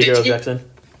both agree Darrell Jackson.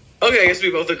 Okay, I guess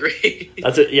we both agree.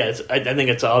 That's it. Yeah, I think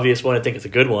it's an obvious one. I think it's a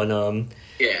good one.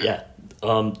 Yeah.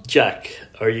 Jack,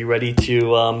 are you ready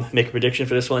to make a prediction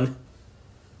for this one?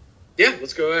 Yeah,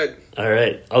 let's go ahead. All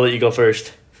right, I'll let you go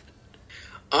first.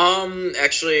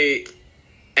 Actually,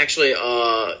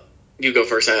 you go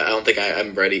first. I don't think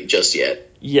I'm ready just yet.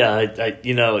 Yeah, I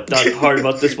thought hard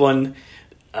about this one.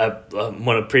 I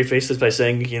want to preface this by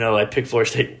saying, I picked Florida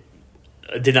State.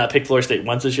 I did not pick Florida State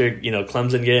once this year.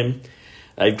 Clemson game.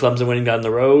 I had Clemson winning down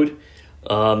the road.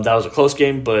 That was a close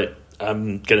game, but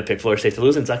I'm going to pick Florida State to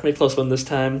lose, and it's not going to be a close one this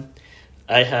time.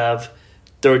 I have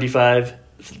 35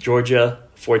 Georgia,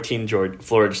 14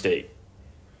 Florida State.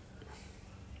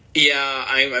 Yeah,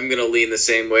 I'm going to lean the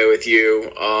same way with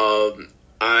you.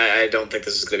 I don't think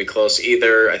this is going to be close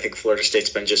either. I think Florida State's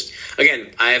been just,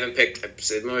 again, I haven't picked,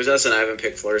 similar as us, and I haven't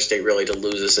picked Florida State really to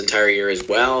lose this entire year as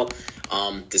well.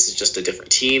 This is just a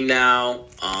different team now.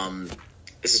 And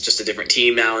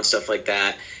stuff like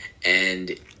that.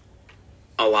 And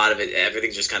a lot of it,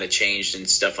 everything's just kind of changed and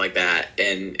stuff like that.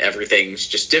 And everything's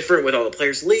just different with all the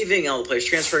players leaving, all the players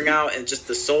transferring out, and just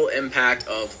the sole impact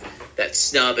of that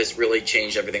snub has really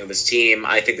changed everything with this team.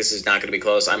 I think this is not going to be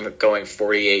close. I'm going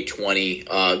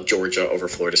 48-20 Georgia over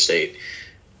Florida State.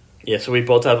 Yeah, so we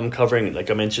both have them covering.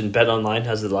 Like I mentioned, BetOnline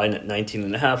has the line at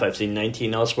 19.5. I've seen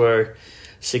 19 elsewhere,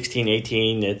 16,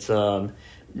 18. It's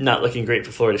not looking great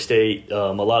for Florida State.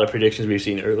 A lot of predictions we've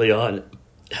seen early on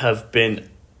have been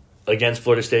against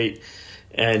Florida State.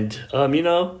 And,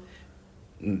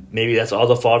 maybe that's all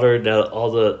the fodder,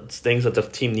 all the things that the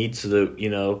team needs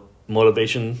to,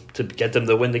 motivation to get them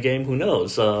to win the game. Who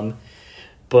knows?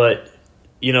 But,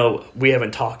 we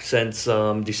haven't talked since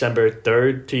December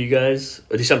 3rd to you guys,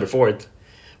 or December 4th,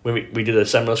 when we did a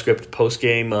Seminole Script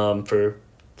post-game for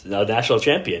the national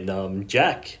champion,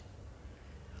 Jack.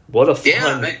 What a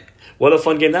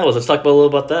fun game that was. Let's talk a little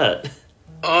about that.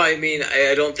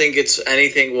 I don't think it's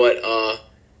anything I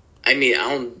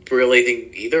don't really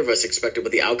think either of us expected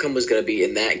what the outcome was going to be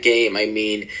in that game.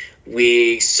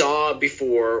 We saw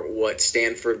before what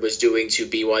Stanford was doing to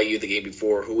BYU the game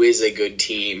before, who is a good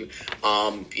team.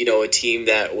 A team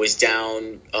that was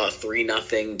down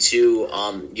 3-0 to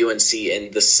UNC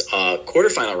in this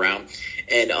quarterfinal round,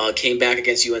 and came back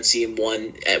against UNC and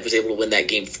won. Was able to win that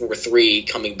game 4-3,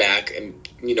 coming back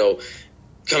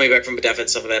from a deficit and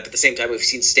stuff like that. But at the same time, we've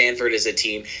seen Stanford as a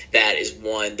team that is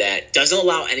one that doesn't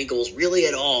allow any goals really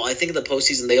at all. I think in the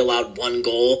postseason they allowed one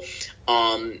goal.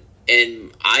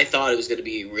 And I thought it was going to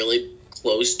be a really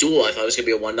close duel. I thought it was going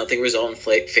to be a 1-0 result in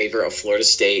favor of Florida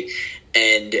State.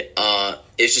 And it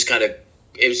was just kind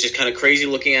of crazy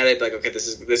looking at it. Like, okay, this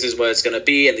is what it's going to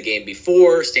be. In the game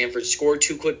before, Stanford scored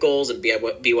 2 quick goals, and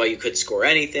BYU couldn't score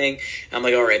anything. I'm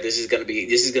like, all right, this is going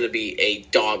to be a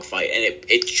dogfight, and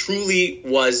it truly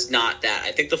was not that.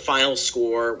 I think the final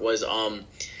score was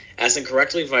asking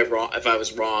correctly if I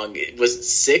was wrong. It was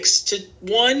 6-1,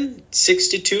 6-2,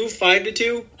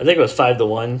 5-2. I think it was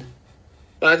 5-1.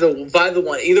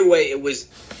 5-1. Either way, it was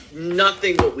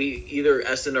nothing what either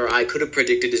Essen or I could have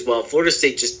predicted as well. Florida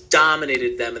State just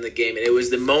dominated them in the game, and it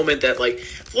was the moment that,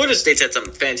 Florida State's had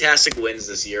some fantastic wins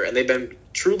this year, and they've been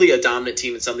truly a dominant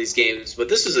team in some of these games. But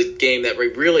this was a game that we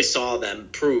really saw them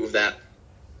prove that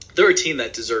they're a team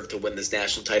that deserved to win this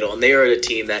national title, and they are a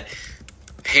team that,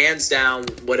 hands down,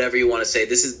 whatever you want to say,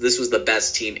 this was the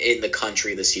best team in the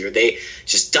country this year. They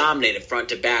just dominated front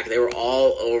to back. They were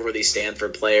all over these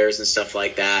Stanford players and stuff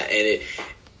like that, and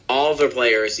all of their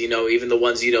players, even the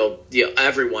ones,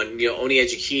 everyone, Oni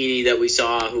Ejikini that we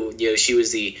saw, who, she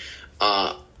was the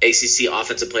ACC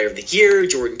Offensive Player of the Year.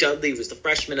 Jordan Dudley was the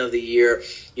Freshman of the Year.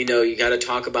 You got to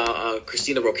talk about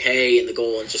Christina Roque in the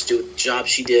goal and just do the job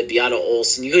she did. Beata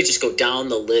Olsen. You could just go down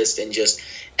the list, and just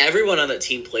everyone on that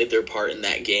team played their part in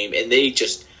that game, and they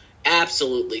just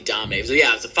absolutely dominated. So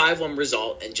yeah, it's a 5-1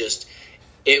 result, and just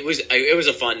it was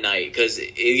a fun night because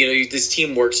this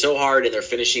team worked so hard, and they're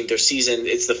finishing their season.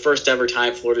 It's the first ever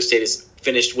time Florida State has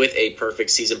finished with a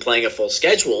perfect season, playing a full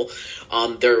schedule.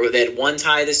 They had one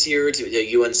tie this year to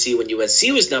UNC when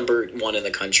UNC was number 1 in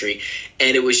the country,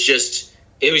 and it was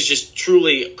just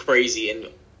truly crazy and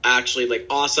actually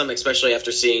awesome, especially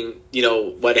after seeing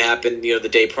what happened the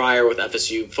day prior with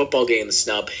FSU football game, the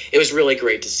snub. It was really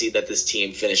great to see that this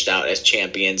team finished out as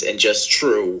champions and just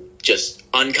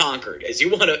unconquered, if you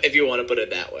want to put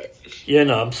it that way. Yeah,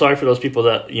 no, I'm sorry for those people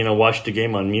that watched the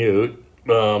game on mute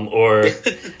or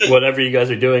whatever you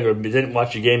guys are doing, or didn't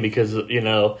watch the game because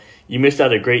you missed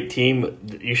out a great team.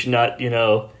 You should not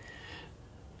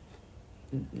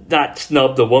not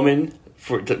snub the woman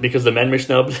because the men were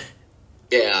snubbed.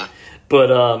 Yeah. But,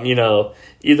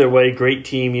 either way, great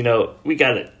team. We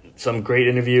got some great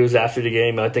interviews after the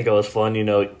game. I think it was fun.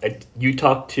 You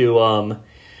talked to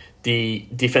the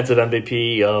defensive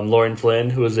MVP, Lauren Flynn,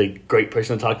 who is a great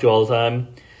person to talk to all the time.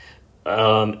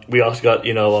 We also got,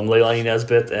 Leilani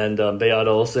Nesbitt and Beata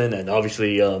Olson, and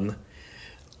obviously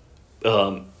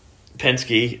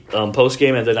Penske post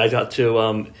game, and then I got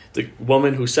to the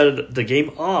woman who set the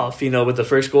game off, with the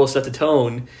first goal, set the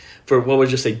tone for what was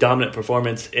just a dominant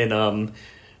performance in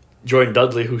Jordan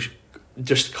Dudley, who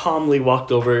just calmly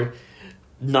walked over,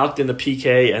 knocked in the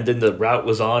PK, and then the route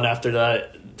was on after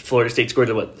that. Florida State scored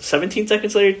 17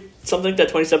 seconds later, something like that,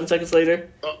 27 seconds later.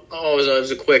 It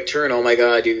was a quick turn. Oh my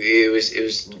God, it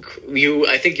was you.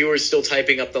 I think you were still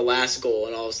typing up the last goal,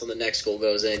 and all of a sudden the next goal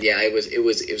goes in. Yeah, it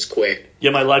was quick.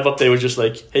 Yeah, my live update was just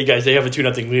like, "Hey guys, they have a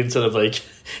 2-0 lead," instead of like,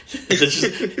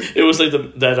 it was like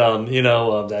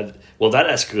that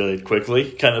escalated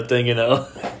quickly kind of thing.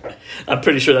 I'm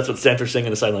pretty sure that's what Stanford's saying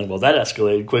in the sideline. Well, that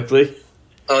escalated quickly.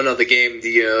 Oh no, the game.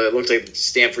 It looked like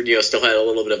Stanford, still had a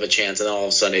little bit of a chance, and all of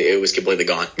a sudden it was completely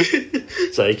gone.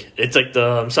 It's like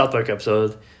the South Park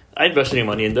episode. I invested any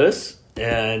money in this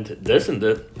and this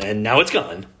and now it's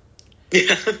gone.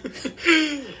 Yeah.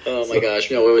 Oh my gosh,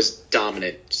 no, it was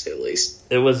dominant, to say the least.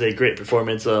 It was a great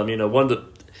performance.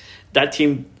 That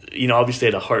team, obviously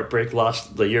had a heartbreak loss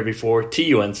the year before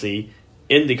to UNC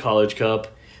in the College Cup.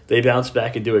 They bounced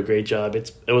back and do a great job.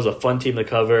 It was a fun team to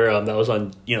cover. That was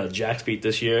on Jack's beat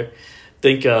this year. I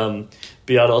think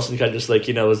Beata Olson kind of just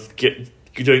was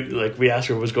doing, we asked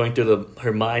her what was going through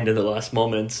her mind in the last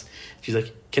moments. She's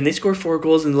like, "Can they score 4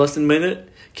 goals in less than a minute?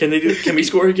 Can we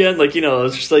score again?" It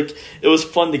was just it was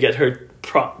fun to get her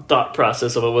thought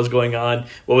process of what was going on,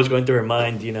 what was going through her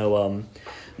mind.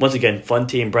 Once again, fun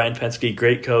team. Brian Penske,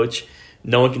 great coach.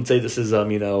 No one can say this is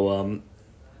the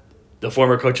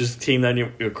former coach's team,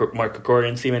 Mark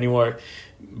Krikorian's team anymore.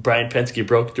 Brian Penske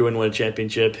broke through and won a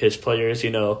championship. His players,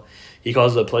 he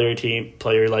calls it a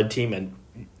player-led team, and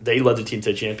they led the team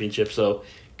to a championship. So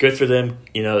good for them.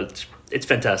 It's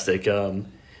fantastic.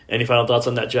 Any final thoughts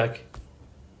on that, Jack?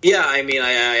 Yeah, I mean,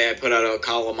 I put out a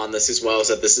column on this as well,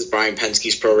 so that this is Brian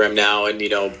Penske's program now, and, you're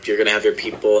going to have your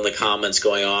people in the comments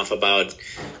going off about,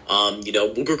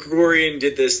 Gregorian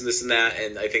did this and this and that,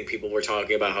 and I think people were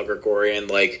talking about how Gregorian,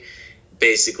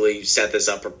 basically set this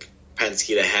up for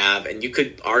Penske to have, and you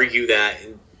could argue that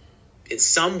in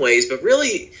some ways, but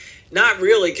really not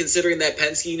really, considering that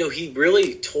Penske, he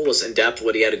really told us in depth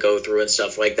what he had to go through and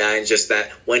stuff like that, and just that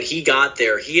when he got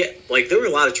there, there were a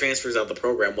lot of transfers out of the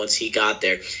program once he got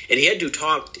there, and he had to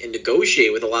talk and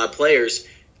negotiate with a lot of players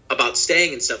about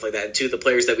staying and stuff like that, and the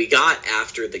players that we got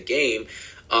after the game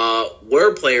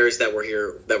were players that were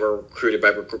here, that were recruited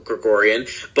by Gregorian,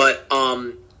 but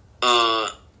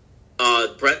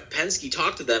Brent Penske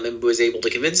talked to them and was able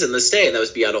to convince them to stay, and that was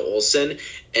Beata Olson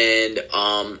and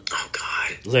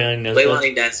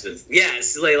Leilani Nesbitt.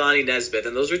 Yes, Leilani Nesbitt,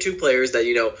 and those were 2 players that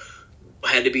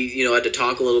had to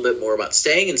talk a little bit more about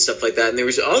staying and stuff like that. And there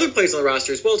was other players on the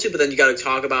roster as well too. But then you got to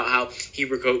talk about how he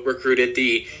recruited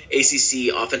the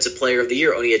ACC Offensive Player of the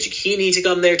Year, Oni Ejikini, to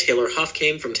come there. Taylor Huff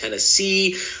came from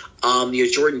Tennessee.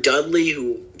 Jordan Dudley,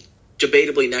 who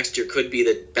debatably next year could be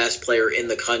the best player in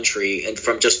the country, and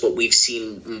from just what we've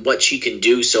seen, what she can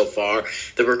do so far.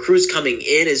 The recruits coming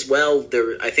in as well.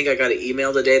 I think I got an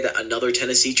email today that another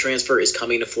Tennessee transfer is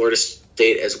coming to Florida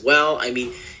State as well. I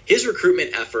mean, his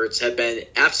recruitment efforts have been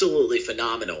absolutely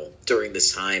phenomenal during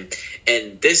this time,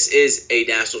 and this is a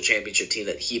national championship team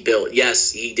that he built.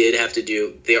 Yes, he did have to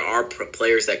do. There are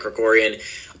players that Gregorian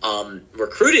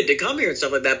recruited to come here and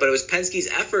stuff like that, but it was Penske's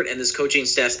effort and this coaching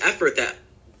staff's effort that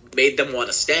made them want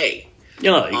to stay.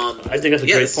 I think that's a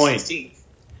great point.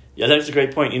 Yeah, that's a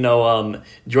great point.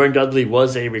 Jordan Dudley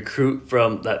was a recruit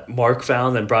from that Mark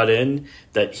found and brought in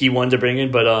that he wanted to bring in,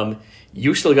 but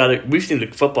you still got to. We've seen the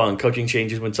football and coaching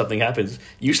changes when something happens.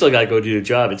 You still got to go do the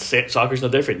job. Soccer's no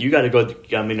different. You got to go.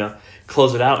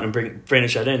 Close it out and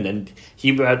finish that in. And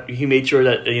he made sure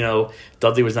that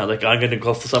Dudley was not like, I'm going to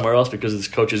go somewhere else because this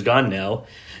coach is gone now.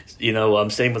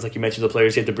 Same with, like you mentioned, the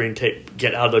players he had to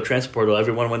get out of the transfer portal.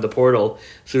 Everyone went to the portal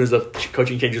as soon as the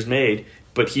coaching change was made.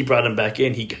 But he brought him back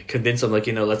in. He convinced them,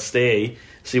 let's stay,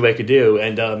 see what I could do.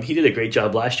 And he did a great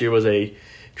job. Last year was a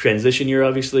transition year,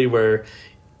 obviously, where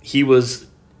he was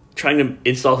trying to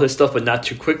install his stuff, but not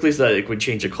too quickly, so that it would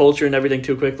change the culture and everything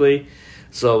too quickly.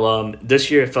 So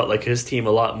this year it felt like his team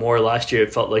a lot more. Last year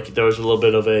it felt like there was a little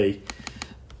bit of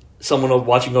someone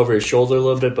watching over his shoulder a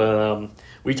little bit. But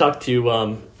we talked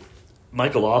to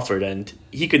Michael Alford, and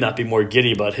he could not be more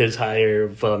giddy about his hire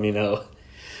of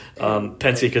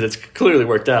Penske, because it's clearly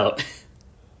worked out.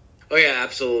 Oh yeah,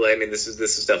 absolutely. I mean, this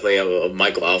is definitely a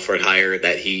Michael Alfred hire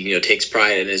that he takes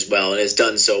pride in as well, and has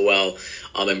done so well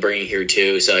in bringing here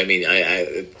too. So I mean,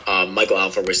 Michael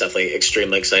Alfred was definitely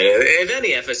extremely excited. If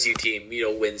any FSU team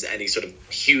wins any sort of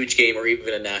huge game or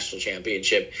even a national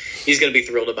championship, he's going to be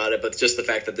thrilled about it. But just the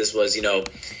fact that this was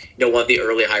one of the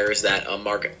early hires that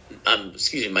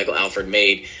Michael Alfred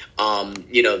made,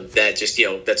 that's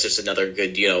just another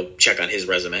good check on his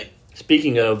resume.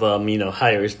 Speaking of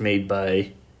hires made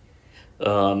by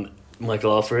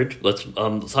Michael Alfred, let's move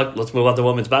on to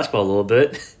women's basketball a little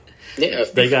bit. Yeah,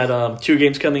 they got 2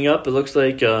 games coming up. It looks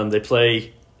like they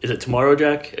play. Is it tomorrow,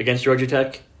 Jack, against Georgia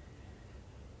Tech?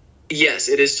 Yes,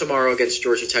 it is tomorrow against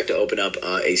Georgia Tech to open up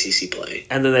ACC play.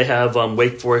 And then they have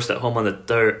Wake Forest at home on the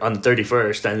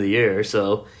 31st, end of the year.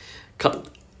 So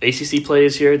ACC play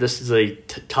is here. This is a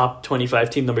top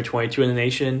 25 team, number 22 in the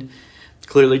nation.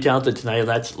 Clearly talented tonight.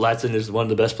 Latson is one of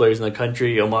the best players in the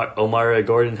country. Omara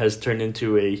Gordon has turned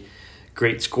into a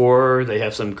great scorer. They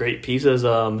have some great pieces.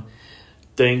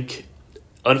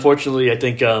 Unfortunately, I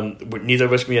think neither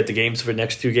of us can be at the games for the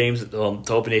next 2 games to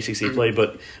open ACC play,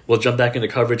 but we'll jump back into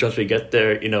coverage once we get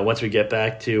there. Once we get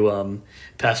back to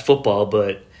past football.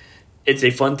 But it's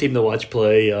a fun team to watch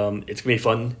play. It's gonna be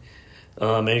fun.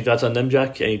 Any thoughts on them,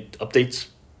 Jack? Any updates?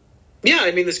 Yeah,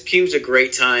 I mean, this team's a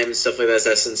great time, stuff like that, as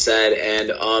Essen said, and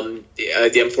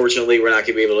unfortunately, we're not going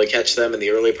to be able to catch them in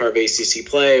the early part of ACC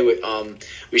play.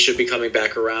 We should be coming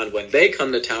back around when they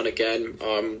come to town again,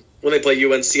 when they play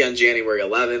UNC on January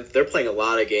 11th. They're playing a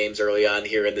lot of games early on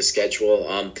here in the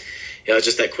schedule.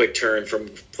 Just that quick turn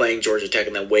from playing Georgia Tech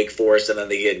and then Wake Forest, and then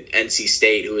they get NC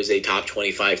State, who is a top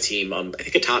 25 team, I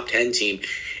think a top 10 team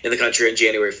in the country on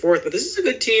January 4th. But this is a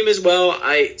good team as well.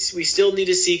 We still need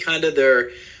to see kind of their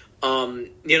 –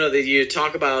 you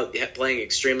talk about playing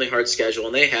extremely hard schedule,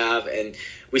 and they have, and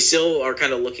we still are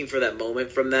kind of looking for that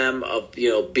moment from them of,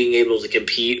 being able to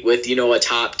compete with, a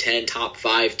top 10, top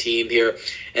 5 team here.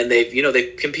 And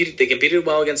they competed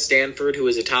well against Stanford, who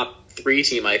is a top 3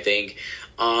 team, I think.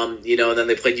 And then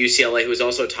they played UCLA, who was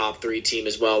also a top 3 team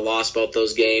as well, lost both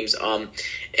those games.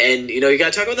 And you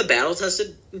got to talk about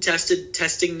the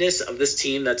testingness of this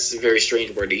team. That's a very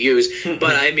strange word to use.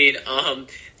 But, I mean,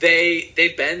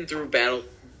 they've been through battle.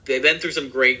 They've been through some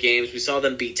great games. We saw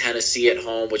them beat Tennessee at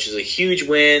home, which is a huge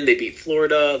win. They beat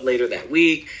Florida later that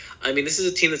week. I mean, this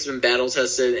is a team that's been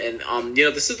battle-tested, and,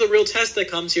 this is the real test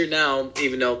that comes here now,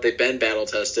 even though they've been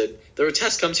battle-tested. The real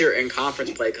test comes here in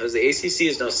conference play because the ACC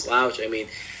is no slouch. I mean,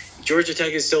 Georgia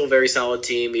Tech is still a very solid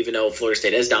team, even though Florida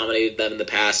State has dominated them in the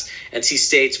past. NC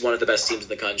State's one of the best teams in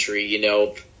the country.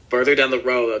 Further down the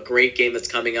road, a great game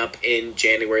that's coming up in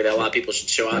January that a lot of people should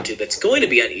show out to that's going to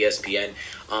be on ESPN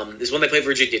is when they play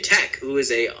Virginia Tech, who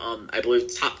is a, I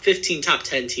believe, top 15, top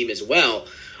 10 team as well.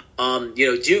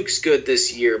 Duke's good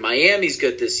this year. Miami's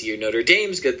good this year. Notre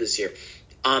Dame's good this year.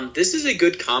 This is a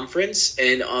good conference,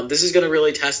 and this is going to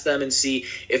really test them and see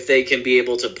if they can be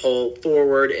able to pull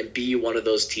forward and be one of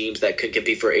those teams that could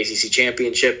compete for ACC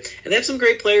championship. And they have some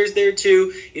great players there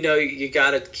too. You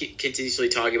got to continuously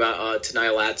talk about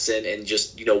Tanaya Latson and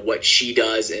just what she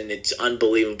does, and it's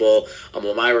unbelievable.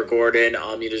 Elmira Gordon,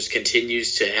 just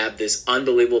continues to have this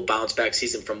unbelievable bounce back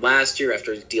season from last year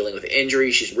after dealing with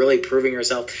injury. She's really proving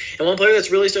herself. And one player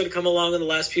that's really started to come along in the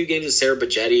last few games is Sarah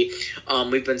Bajetti.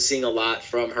 We've been seeing a lot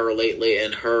from her lately,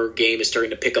 and her game is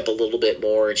starting to pick up a little bit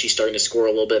more, and she's starting to score a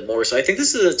little bit more. So I think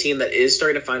this is a team that is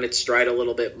starting to find its stride a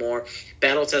little bit more.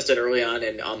 Battle tested early on,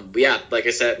 and like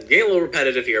I said, getting a little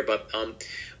repetitive here, but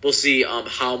we'll see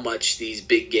how much these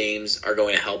big games are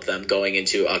going to help them going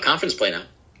into conference play now.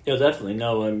 Yeah, definitely.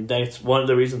 No, that's one of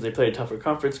the reasons they play a tougher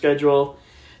conference schedule.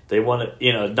 They want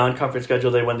to, non-conference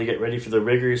schedule. They want to get ready for the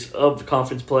rigors of the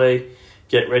conference play,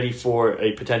 get ready for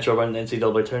a potential run in the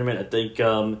NCAA tournament. I think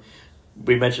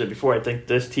we mentioned it before. I think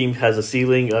this team has a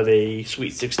ceiling of a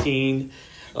Sweet 16,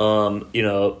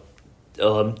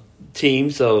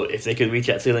 team. So if they could reach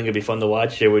that ceiling, it'd be fun to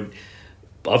watch. They would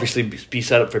obviously be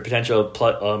set up for potential,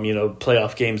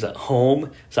 playoff games at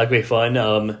home. So that'd be fun.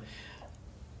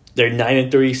 They're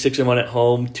 9-3, 6-1 at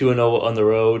home, 2-0 on the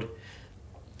road.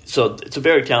 So it's a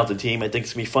very talented team. I think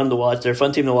it's gonna be fun to watch. They're a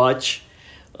fun team to watch.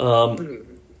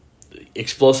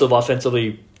 Explosive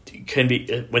offensively. Can be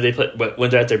when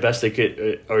they're at their best,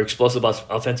 they are explosive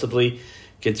offensively,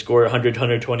 can score 100,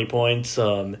 120 points,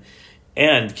 and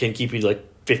can keep you like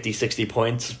 50, 60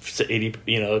 points, 80.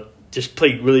 Just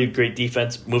play really great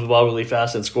defense, move the ball really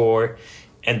fast, and score,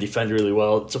 and defend really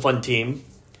well. It's a fun team.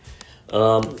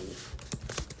 Then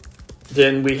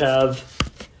we have,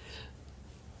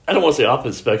 I don't want to say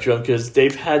opposite spectrum because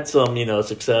they've had some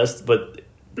success, but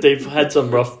they've had some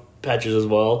rough patches as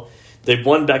well. they've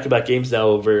won back-to-back games now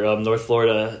over North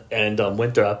Florida and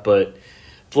Winthrop, but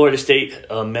Florida State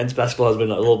men's basketball has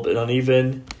been a little bit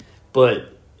uneven.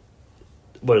 But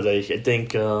what are they? I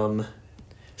think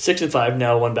 6-5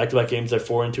 now, won back-to-back games. They're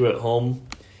 4-2 at home.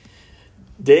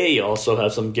 They also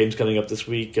have some games coming up this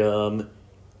week. Who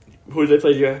do they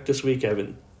play this week? I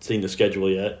haven't seen the schedule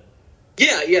yet.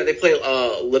 Yeah, they play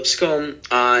Lipscomb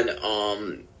on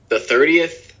the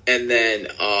 30th, and then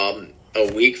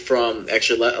a week from,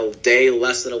 actually a day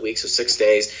less than a week, so 6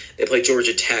 days, they play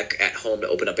Georgia Tech at home to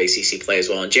open up ACC play as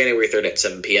well on January 3rd at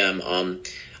 7 p.m.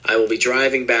 I will be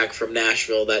driving back from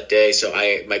Nashville that day, so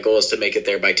my goal is to make it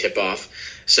there by tip-off.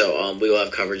 So we will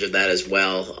have coverage of that as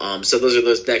well. So those are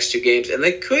those next 2 games, and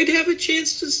they could have a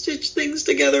chance to stitch things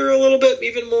together a little bit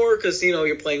even more because,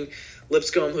 you're playing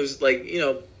Lipscomb, who's like,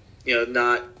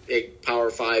 not a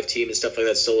Power 5 team and stuff like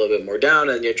that, still a little bit more down,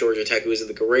 and yet Georgia Tech, who isn't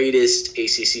the greatest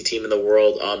ACC team in the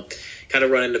world, kind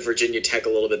of run into Virginia Tech a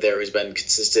little bit there, who's been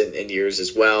consistent in years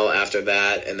as well after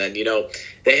that, and then,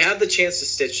 they have the chance to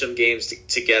stitch some games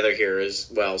together here as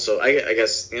well, so I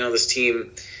guess, this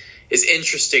team is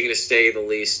interesting to say the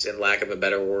least, in lack of a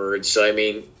better word, so, I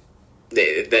mean,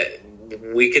 that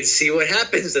we could see what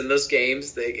happens in those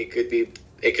games. It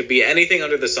could be anything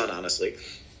under the sun, honestly.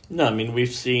 No, I mean,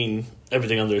 we've seen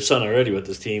everything under the sun already with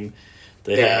this team.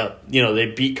 They have, they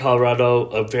beat Colorado,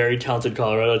 a very talented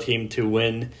Colorado team, to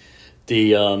win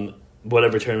the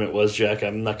whatever tournament was, Jack.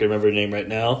 I'm not going to remember the name right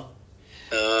now.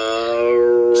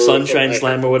 Sunshine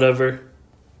Slam or whatever.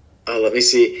 Oh, let me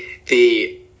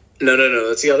see. No,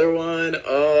 that's the other one.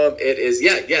 It is,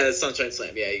 it's Sunshine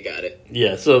Slam. Yeah, you got it.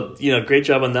 Yeah, so, great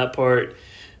job on that part.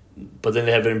 But then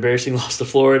they have an embarrassing loss to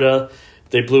Florida.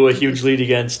 They blew a huge lead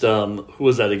against, who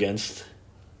was that against?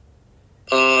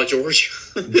 Georgia.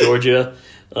 Georgia.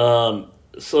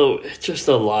 So it's just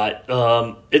a lot.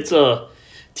 It's a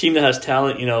team that has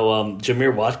talent.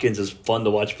 Jameer Watkins is fun to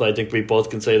watch play. I think we both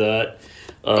can say that.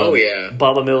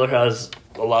 Baba Miller has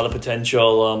a lot of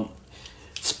potential.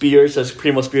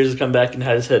 Primo Spears has come back and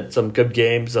has had some good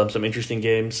games, some interesting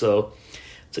games. So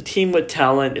it's a team with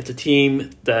talent. It's a team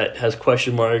that has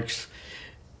question marks.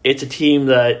 It's a team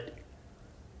that,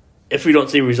 if we don't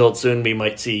see results soon, we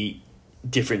might see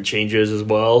different changes as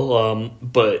well.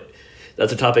 But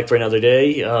that's a topic for another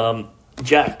day.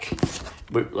 Jack,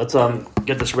 let's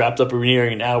get this wrapped up. We're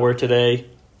nearing an hour today.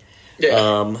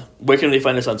 Yeah. Where can they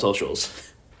find us on socials?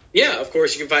 Yeah, of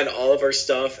course, you can find all of our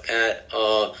stuff at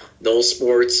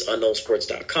NoleSports on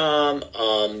NoleSports.com,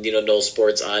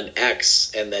 NoleSports on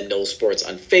X, and then NoleSports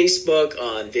on Facebook.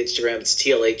 On Instagram, it's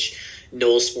TLH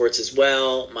NoleSports as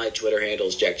well. My Twitter handle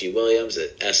is Jack G. Williams.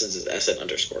 Essence is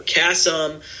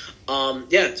SN_Casum.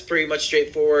 It's pretty much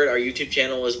straightforward. Our YouTube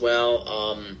channel as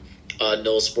well.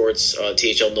 NoleSports,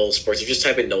 THL NoleSports. If you just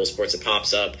type in NoleSports, it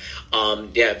pops up.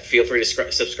 Feel free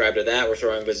to subscribe to that. We're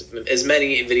throwing as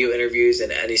many video interviews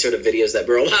and any sort of videos that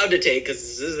we're allowed to take,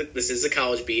 because this is a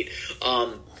college beat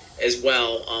as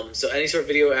well. So any sort of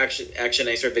video action,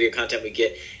 any sort of video content we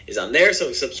get is on there.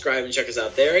 So subscribe and check us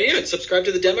out there. And subscribe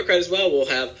to the Democrat as well. We'll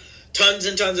have tons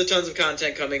and tons of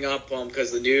content coming up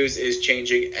because the news is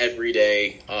changing every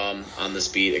day on this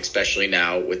beat, especially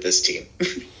now with this team.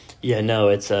 Yeah, no,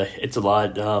 it's a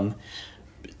lot. I'm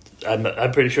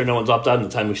pretty sure no one's opted out in the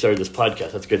time we started this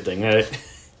podcast. That's a good thing, right?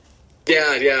 Yeah.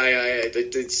 I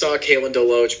saw Kalen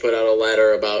Deloach put out a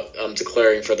letter about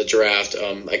declaring for the draft.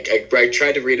 I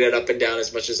tried to read it up and down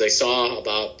as much as I saw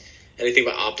about anything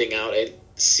about opting out. I didn't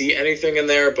see anything in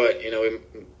there, but we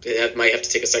might have to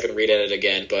take a second to read at it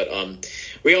again. But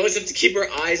we always have to keep our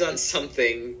eyes on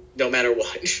something, no matter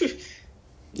what.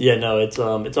 Yeah, no,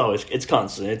 it's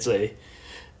constant.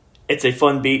 It's a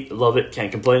fun beat. Love it.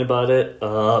 Can't complain about it.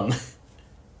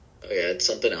 It's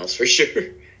something else for sure.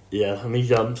 Yeah, let me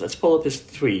let's pull up his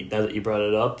tweet now that you brought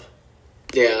it up.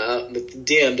 Yeah,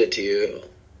 DM'd it to you.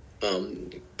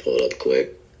 Pull it up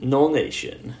quick. Nole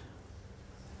Nation.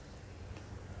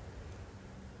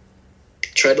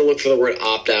 Tried to look for the word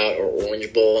opt out or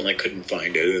Orange Bowl, and I couldn't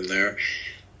find it in there.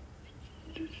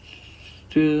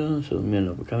 So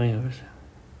we're coming over.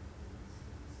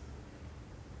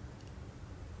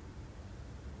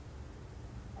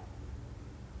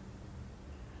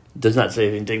 Does not say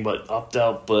anything about opt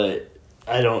out, but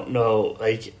I don't know,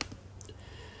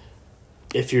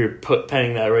 if you're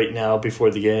penning that right now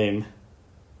before the game.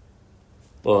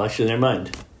 Well, actually, never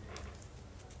mind.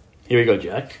 Here we go,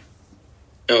 Jack.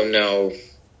 Oh, no.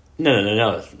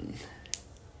 No.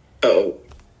 Oh.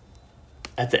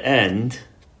 At the end.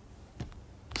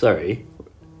 Sorry.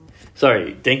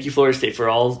 Thank you, Florida State, for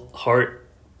all heart.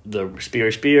 The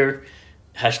spear.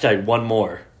 # one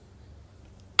more.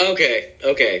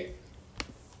 Okay.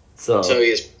 So he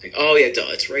is. Oh yeah, duh,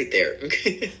 it's right there.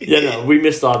 yeah, no, we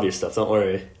missed obvious stuff. Don't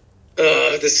worry.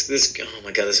 This. Oh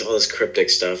my god, all this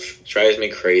cryptic stuff drives me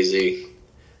crazy.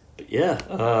 But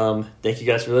yeah, thank you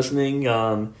guys for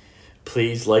listening.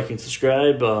 Please like and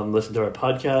subscribe. Listen to our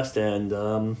podcast,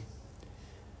 and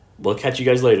we'll catch you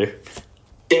guys later.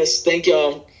 Yes, thank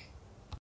y'all.